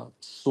యొక్క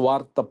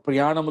స్వార్థ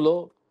ప్రయాణంలో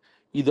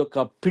ఇదొక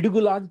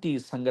పిడుగు లాంటి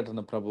సంఘటన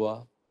ప్రభువా.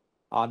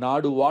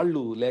 ఆనాడు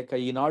వాళ్ళు లేక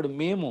ఈనాడు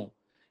మేము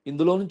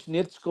ఇందులో నుంచి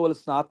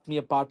నేర్చుకోవలసిన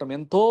ఆత్మీయ పాఠం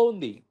ఎంతో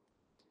ఉంది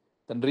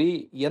తండ్రి.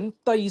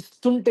 ఎంత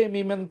ఇస్తుంటే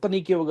మేమెంత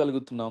నీకు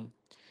ఇవ్వగలుగుతున్నాం,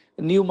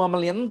 నీవు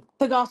మమ్మల్ని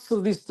ఎంతగా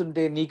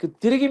ఆశీర్వదిస్తుంటే నీకు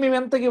తిరిగి మేము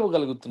ఎంతగా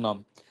ఇవ్వగలుగుతున్నాం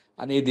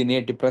అనేది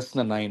నేటి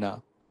ప్రశ్న నాయన.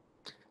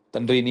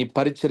 తండ్రి నీ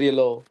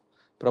పరిచర్యలో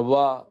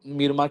ప్రభువా,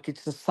 మీరు మాకు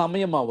ఇచ్చిన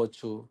సమయం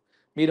అవ్వచ్చు,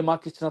 మీరు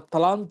మాకు ఇచ్చిన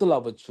తలాంతులు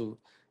అవ్వచ్చు,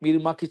 మీరు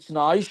మాకు ఇచ్చిన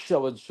ఆయుష్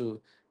అవ్వచ్చు,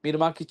 మీరు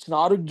మాకు ఇచ్చిన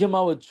ఆరోగ్యం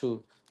అవ్వచ్చు,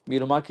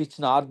 మీరు మాకు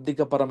ఇచ్చిన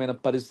ఆర్థిక పరమైన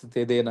పరిస్థితి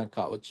ఏదైనా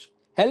కావచ్చు.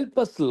 Help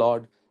us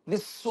lord.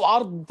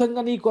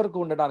 నిస్వార్థంగా నీ కొరకు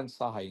ఉండడానికి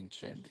సహాయం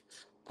చేయండి.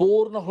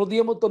 పూర్ణ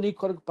హృదయముతో నీ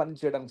కొరకు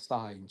పనిచేయడానికి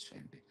సహాయం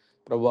చేయండి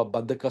ప్రభువా.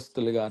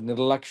 బద్ధకస్తులుగా,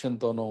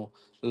 నిర్లక్ష్యంతోనూ,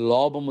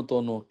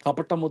 లోభముతోనూ,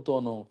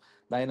 కపటముతోనూ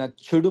నాయన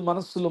చెడు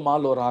మనస్సులు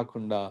మాలో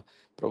రాకుండా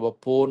ప్రభు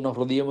పూర్ణ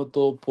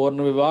హృదయముతో,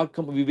 పూర్ణ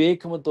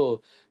వివేకముతో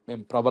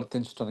మేము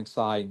ప్రవర్తించడానికి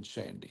సహాయం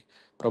చేయండి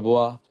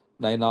ప్రభువా.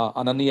 నాయన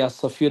అననీయ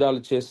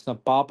సఫీరాలు చేసిన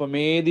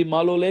పాపమేది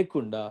మాలో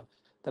లేకుండా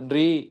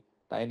తండ్రి,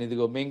 ఆయన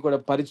ఇదిగో మేము కూడా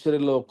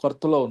పరిచర్యలో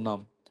కొరతలో ఉన్నాం,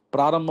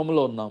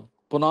 ప్రారంభంలో ఉన్నాం,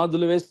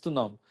 పునాదులు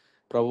వేస్తున్నాం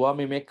ప్రభువా.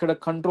 మేము ఎక్కడ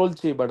కంట్రోల్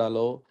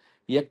చేయబడాలో,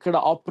 ఎక్కడ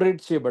ఆపరేట్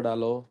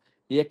చేయబడాలో,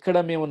 ఎక్కడ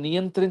మేము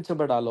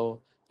నియంత్రించబడాలో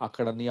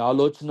అక్కడ నీ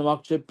ఆలోచన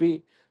మాకు చెప్పి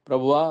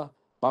ప్రభువా,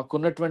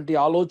 మాకున్నటువంటి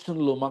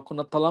ఆలోచనలు,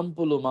 మాకున్న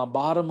తలంపులు, మా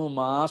భారము,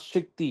 మా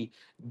ఆసక్తి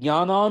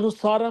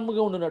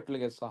జ్ఞానానుసారముగా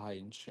ఉండినట్లుగా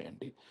సహాయం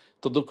చేయండి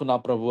తుదుకు నా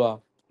ప్రభువ,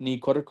 నీ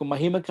కొరకు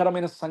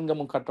మహిమకరమైన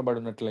సంఘము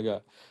కట్టబడినట్లుగా,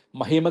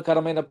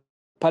 మహిమకరమైన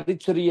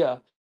పరిచర్య,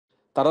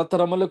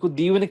 తరతరములకు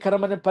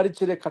దీవెనకరమైన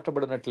పరిచర్య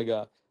కట్టబడినట్లుగా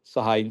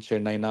సహాయం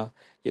చేయండి అయినా.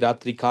 ఈ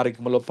రాత్రి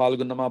కార్యక్రమంలో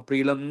పాల్గొన్న మా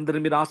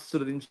ప్రియులందరినీ మీరు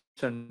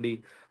ఆశీర్వదించండి.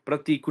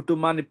 ప్రతి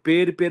కుటుంబాన్ని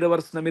పేరు పేరు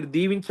వరుసన మీరు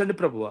దీవించండి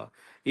ప్రభువ.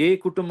 ఏ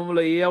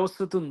కుటుంబంలో ఏ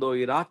అవసరం ఉందో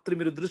ఈ రాత్రి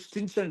మీరు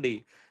దృష్టించండి,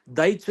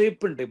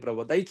 దయచేపండి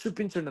ప్రభు, దయ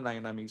చూపించండి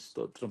నాయన. మీకు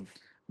స్తోత్రం.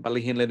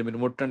 బలహీనలను మీరు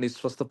ముట్టండి,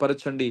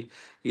 స్వస్థపరచండి.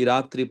 ఈ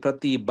రాత్రి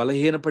ప్రతి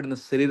బలహీనపడిన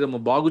శరీరము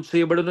బాగు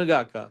చేయబడును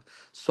గాక,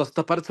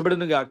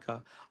 స్వస్థపరచబడును గాక.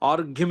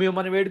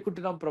 ఆరోగ్యమేమని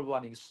వేడుకుంటున్నాం ప్రభు,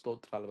 నీకు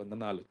స్తోత్రాలు,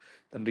 వందనాలు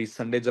తండ్రి. ఈ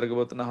సండే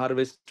జరగబోతున్న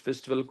హార్వెస్ట్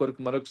ఫెస్టివల్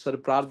కొరకు మరొకసారి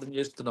ప్రార్థన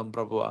చేస్తున్నాం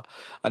ప్రభువ.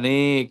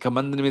 అనేక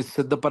మందిని మీరు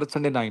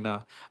సిద్ధపరచండి నాయన,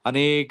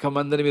 అనేక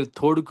మందిని మీరు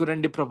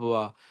తోడుకురండి ప్రభువ.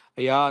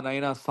 అయ్యా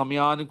నాయన,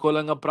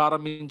 సమయానుకూలంగా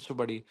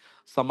ప్రారంభించబడి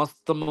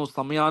సమస్తము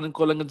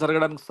సమయానుకూలంగా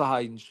జరగడానికి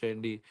సహాయం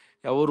చేయండి.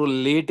 ఎవరు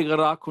లేటుగా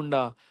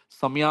రాకుండా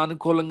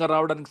సమయానుకూలంగా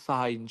రావడానికి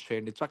సహాయం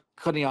చేయండి.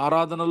 చక్కని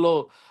ఆరాధనలో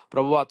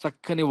ప్రభువా,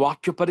 చక్కని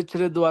వాక్య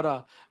పరిచర్య ద్వారా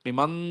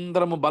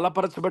మేమందరము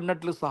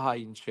బలపరచబడినట్లు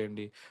సహాయం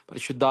చేయండి.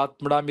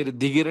 పరిశుద్ధాత్ముడా, మీరు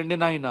దిగిరండి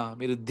నాయన,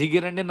 మీరు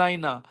దిగిరండి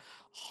నాయన.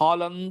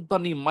 హాల్ అంతా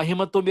నీ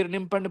మహిమతో మీరు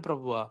నింపండి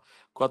ప్రభువా.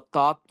 కొత్త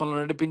ఆత్మలను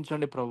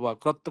నడిపించండి ప్రభువా.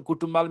 కొత్త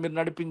కుటుంబాలు మీరు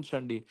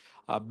నడిపించండి.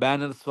 ఆ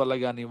బ్యానర్స్ వల్ల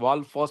కానీ,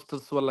 వాల్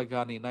పోస్టర్స్ వల్ల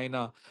కానీ నాయన,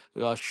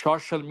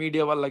 సోషల్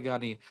మీడియా వల్ల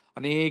కానీ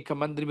అనేక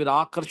మందిని మీరు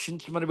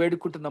ఆకర్షించమని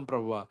వేడుకుంటున్నాం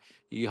ప్రభువా.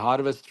 ఈ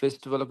హార్వెస్ట్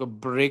ఫెస్టివల్ ఒక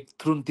బ్రేక్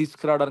త్రూని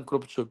తీసుకురావడానికి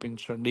కృప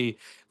చూపించండి.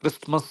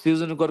 క్రిస్మస్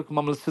సీజన్ కొరకు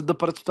మమ్మల్ని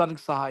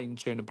సిద్ధపరచడానికి సహాయం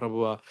చేయండి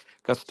ప్రభువా.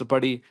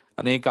 కష్టపడి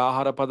అనేక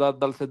ఆహార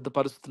పదార్థాలు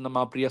సిద్ధపరుస్తున్న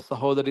మా ప్రియ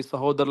సహోదరి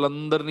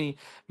సహోదరులందరినీ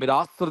మీరు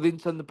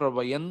ఆశీర్వదించండి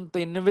ప్రభు. ఎంత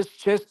ఇన్వెస్ట్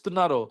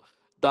చేస్తున్నారో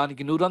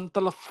దానికి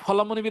నూరంతల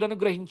ఫలముని మీరు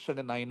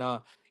అనుగ్రహించండి నాయన.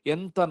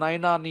 ఎంత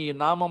నాయనా నీ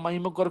నామ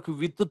మహిమ కొరకు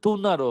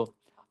విత్తుతున్నారో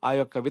ఆ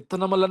యొక్క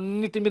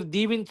విత్తనములన్నిటి మీరు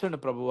దీవించండి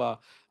ప్రభువా.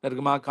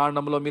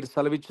 నిర్గమాకాండంలో మీరు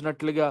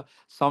సెలవిచ్చినట్లుగా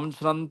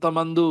సంవత్సరంత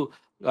మందు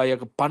ఆ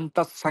యొక్క పంట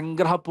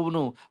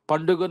సంగ్రహపును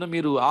పండుగను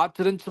మీరు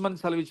ఆచరించమని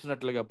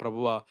సెలవిచ్చినట్లుగా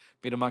ప్రభువా,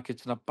 మీరు మాకు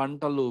ఇచ్చిన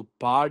పంటలు,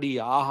 పాడి,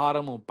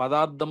 ఆహారము,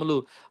 పదార్థములు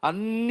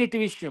అన్నిటి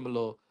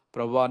విషయంలో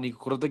ప్రభువా నీకు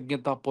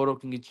కృతజ్ఞత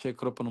పూర్వకంగా ఇచ్చే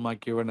కృపను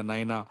మాకు ఇవ్వండి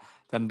నాయన.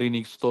 తండ్రి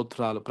నీకు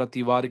స్తోత్రాలు.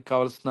 ప్రతి వారికి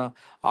కావలసిన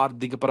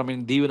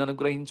ఆర్థికపరమైన దీవెన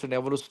అనుగ్రహించండి.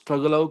 ఎవరు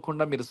స్ట్రగుల్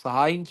అవ్వకుండా మీరు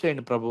సహాయం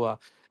చేయండి ప్రభువా.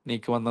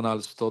 నీకు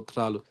వందనాలు,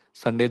 స్తోత్రాలు.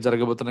 సండే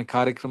జరగబోతున్న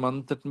కార్యక్రమం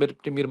అంతటిని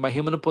బట్టి మీరు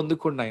మహిమను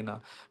పొందుకోండి ఆయన.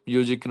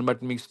 మ్యూజిక్ని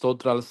బట్టి మీకు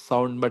స్తోత్రాలు,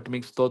 సౌండ్ బట్టి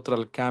మీకు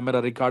స్తోత్రాలు, కెమెరా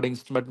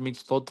రికార్డింగ్స్ని బట్టి మీకు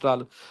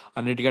స్తోత్రాలు,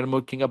 అన్నిటికంటే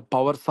ముఖ్యంగా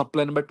పవర్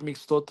సప్లైని బట్టి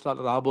మీకు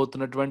స్తోత్రాలు.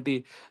 రాబోతున్నటువంటి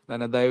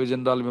నాయన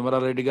దైవజనరాలు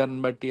విమలారెడ్డి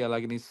గారిని బట్టి,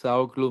 అలాగే నీ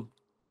సేవకులు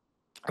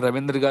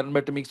రవీంద్ర గారిని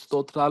బట్టి మీకు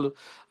స్తోత్రాలు.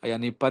 అయ్యా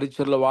నీ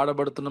పరిచయలో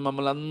వాడబడుతున్న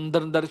మమ్మల్ని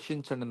అందరిని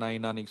దర్శించండి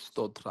నాయనా, నీకు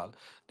స్తోత్రాలు.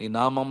 నీ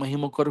నామ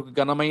మహిమ కొరకు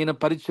ఘనమైన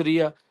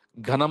పరిచర్య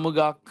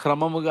ఘనముగా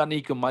క్రమముగా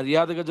నీకు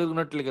మర్యాదగా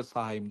జరిగినట్లుగా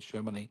సహాయం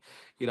చేయమని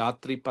ఈ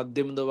రాత్రి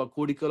 18వ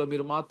కూడికలో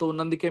మీరు మాతో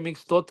ఉన్నందుకే మీకు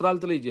స్తోత్రాలు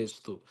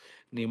తెలియజేస్తూ,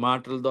 నీ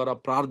మాటల ద్వారా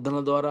ప్రార్థన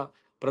ద్వారా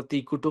ప్రతి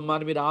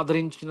కుటుంబాన్ని మీరు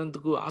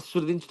ఆదరించినందుకు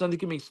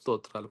ఆశీర్వదించినందుకు మీకు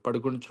స్తోత్రాలు.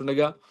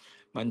 పడుకుంటుండగా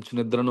మంచి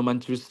నిద్రను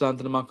మంచి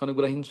విశ్రాంతిని మాకు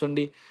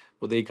అనుగ్రహించండి.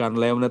 ఉదయకాలం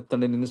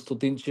లేవనెత్తండి, నిన్ను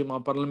స్తుతించి మా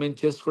పనులు మేము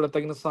చేసుకోవడం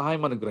తగిన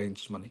సహాయం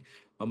అనుగ్రహించమని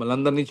మమ్మల్ని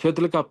అందరినీ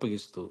చేతులకు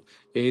అప్పగిస్తూ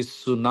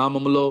యేసు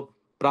నామములో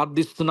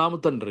ప్రార్థిస్తున్నాము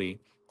తండ్రి.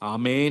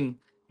 ఆమేన్.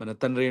 మన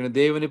తండ్రి అయిన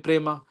దేవుని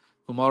ప్రేమ,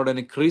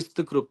 కుమారుడైన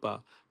క్రీస్తు కృప,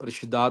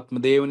 పరిశుద్ధాత్మ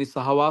దేవుని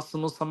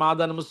సహవాసము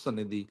సమాధానము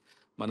సన్నిధి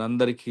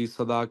మనందరికీ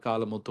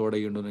సదాకాలము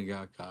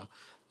తోడయుండునుగాక.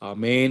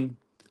 ఆమేన్,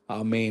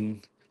 ఆమేన్,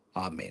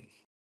 ఆమేన్.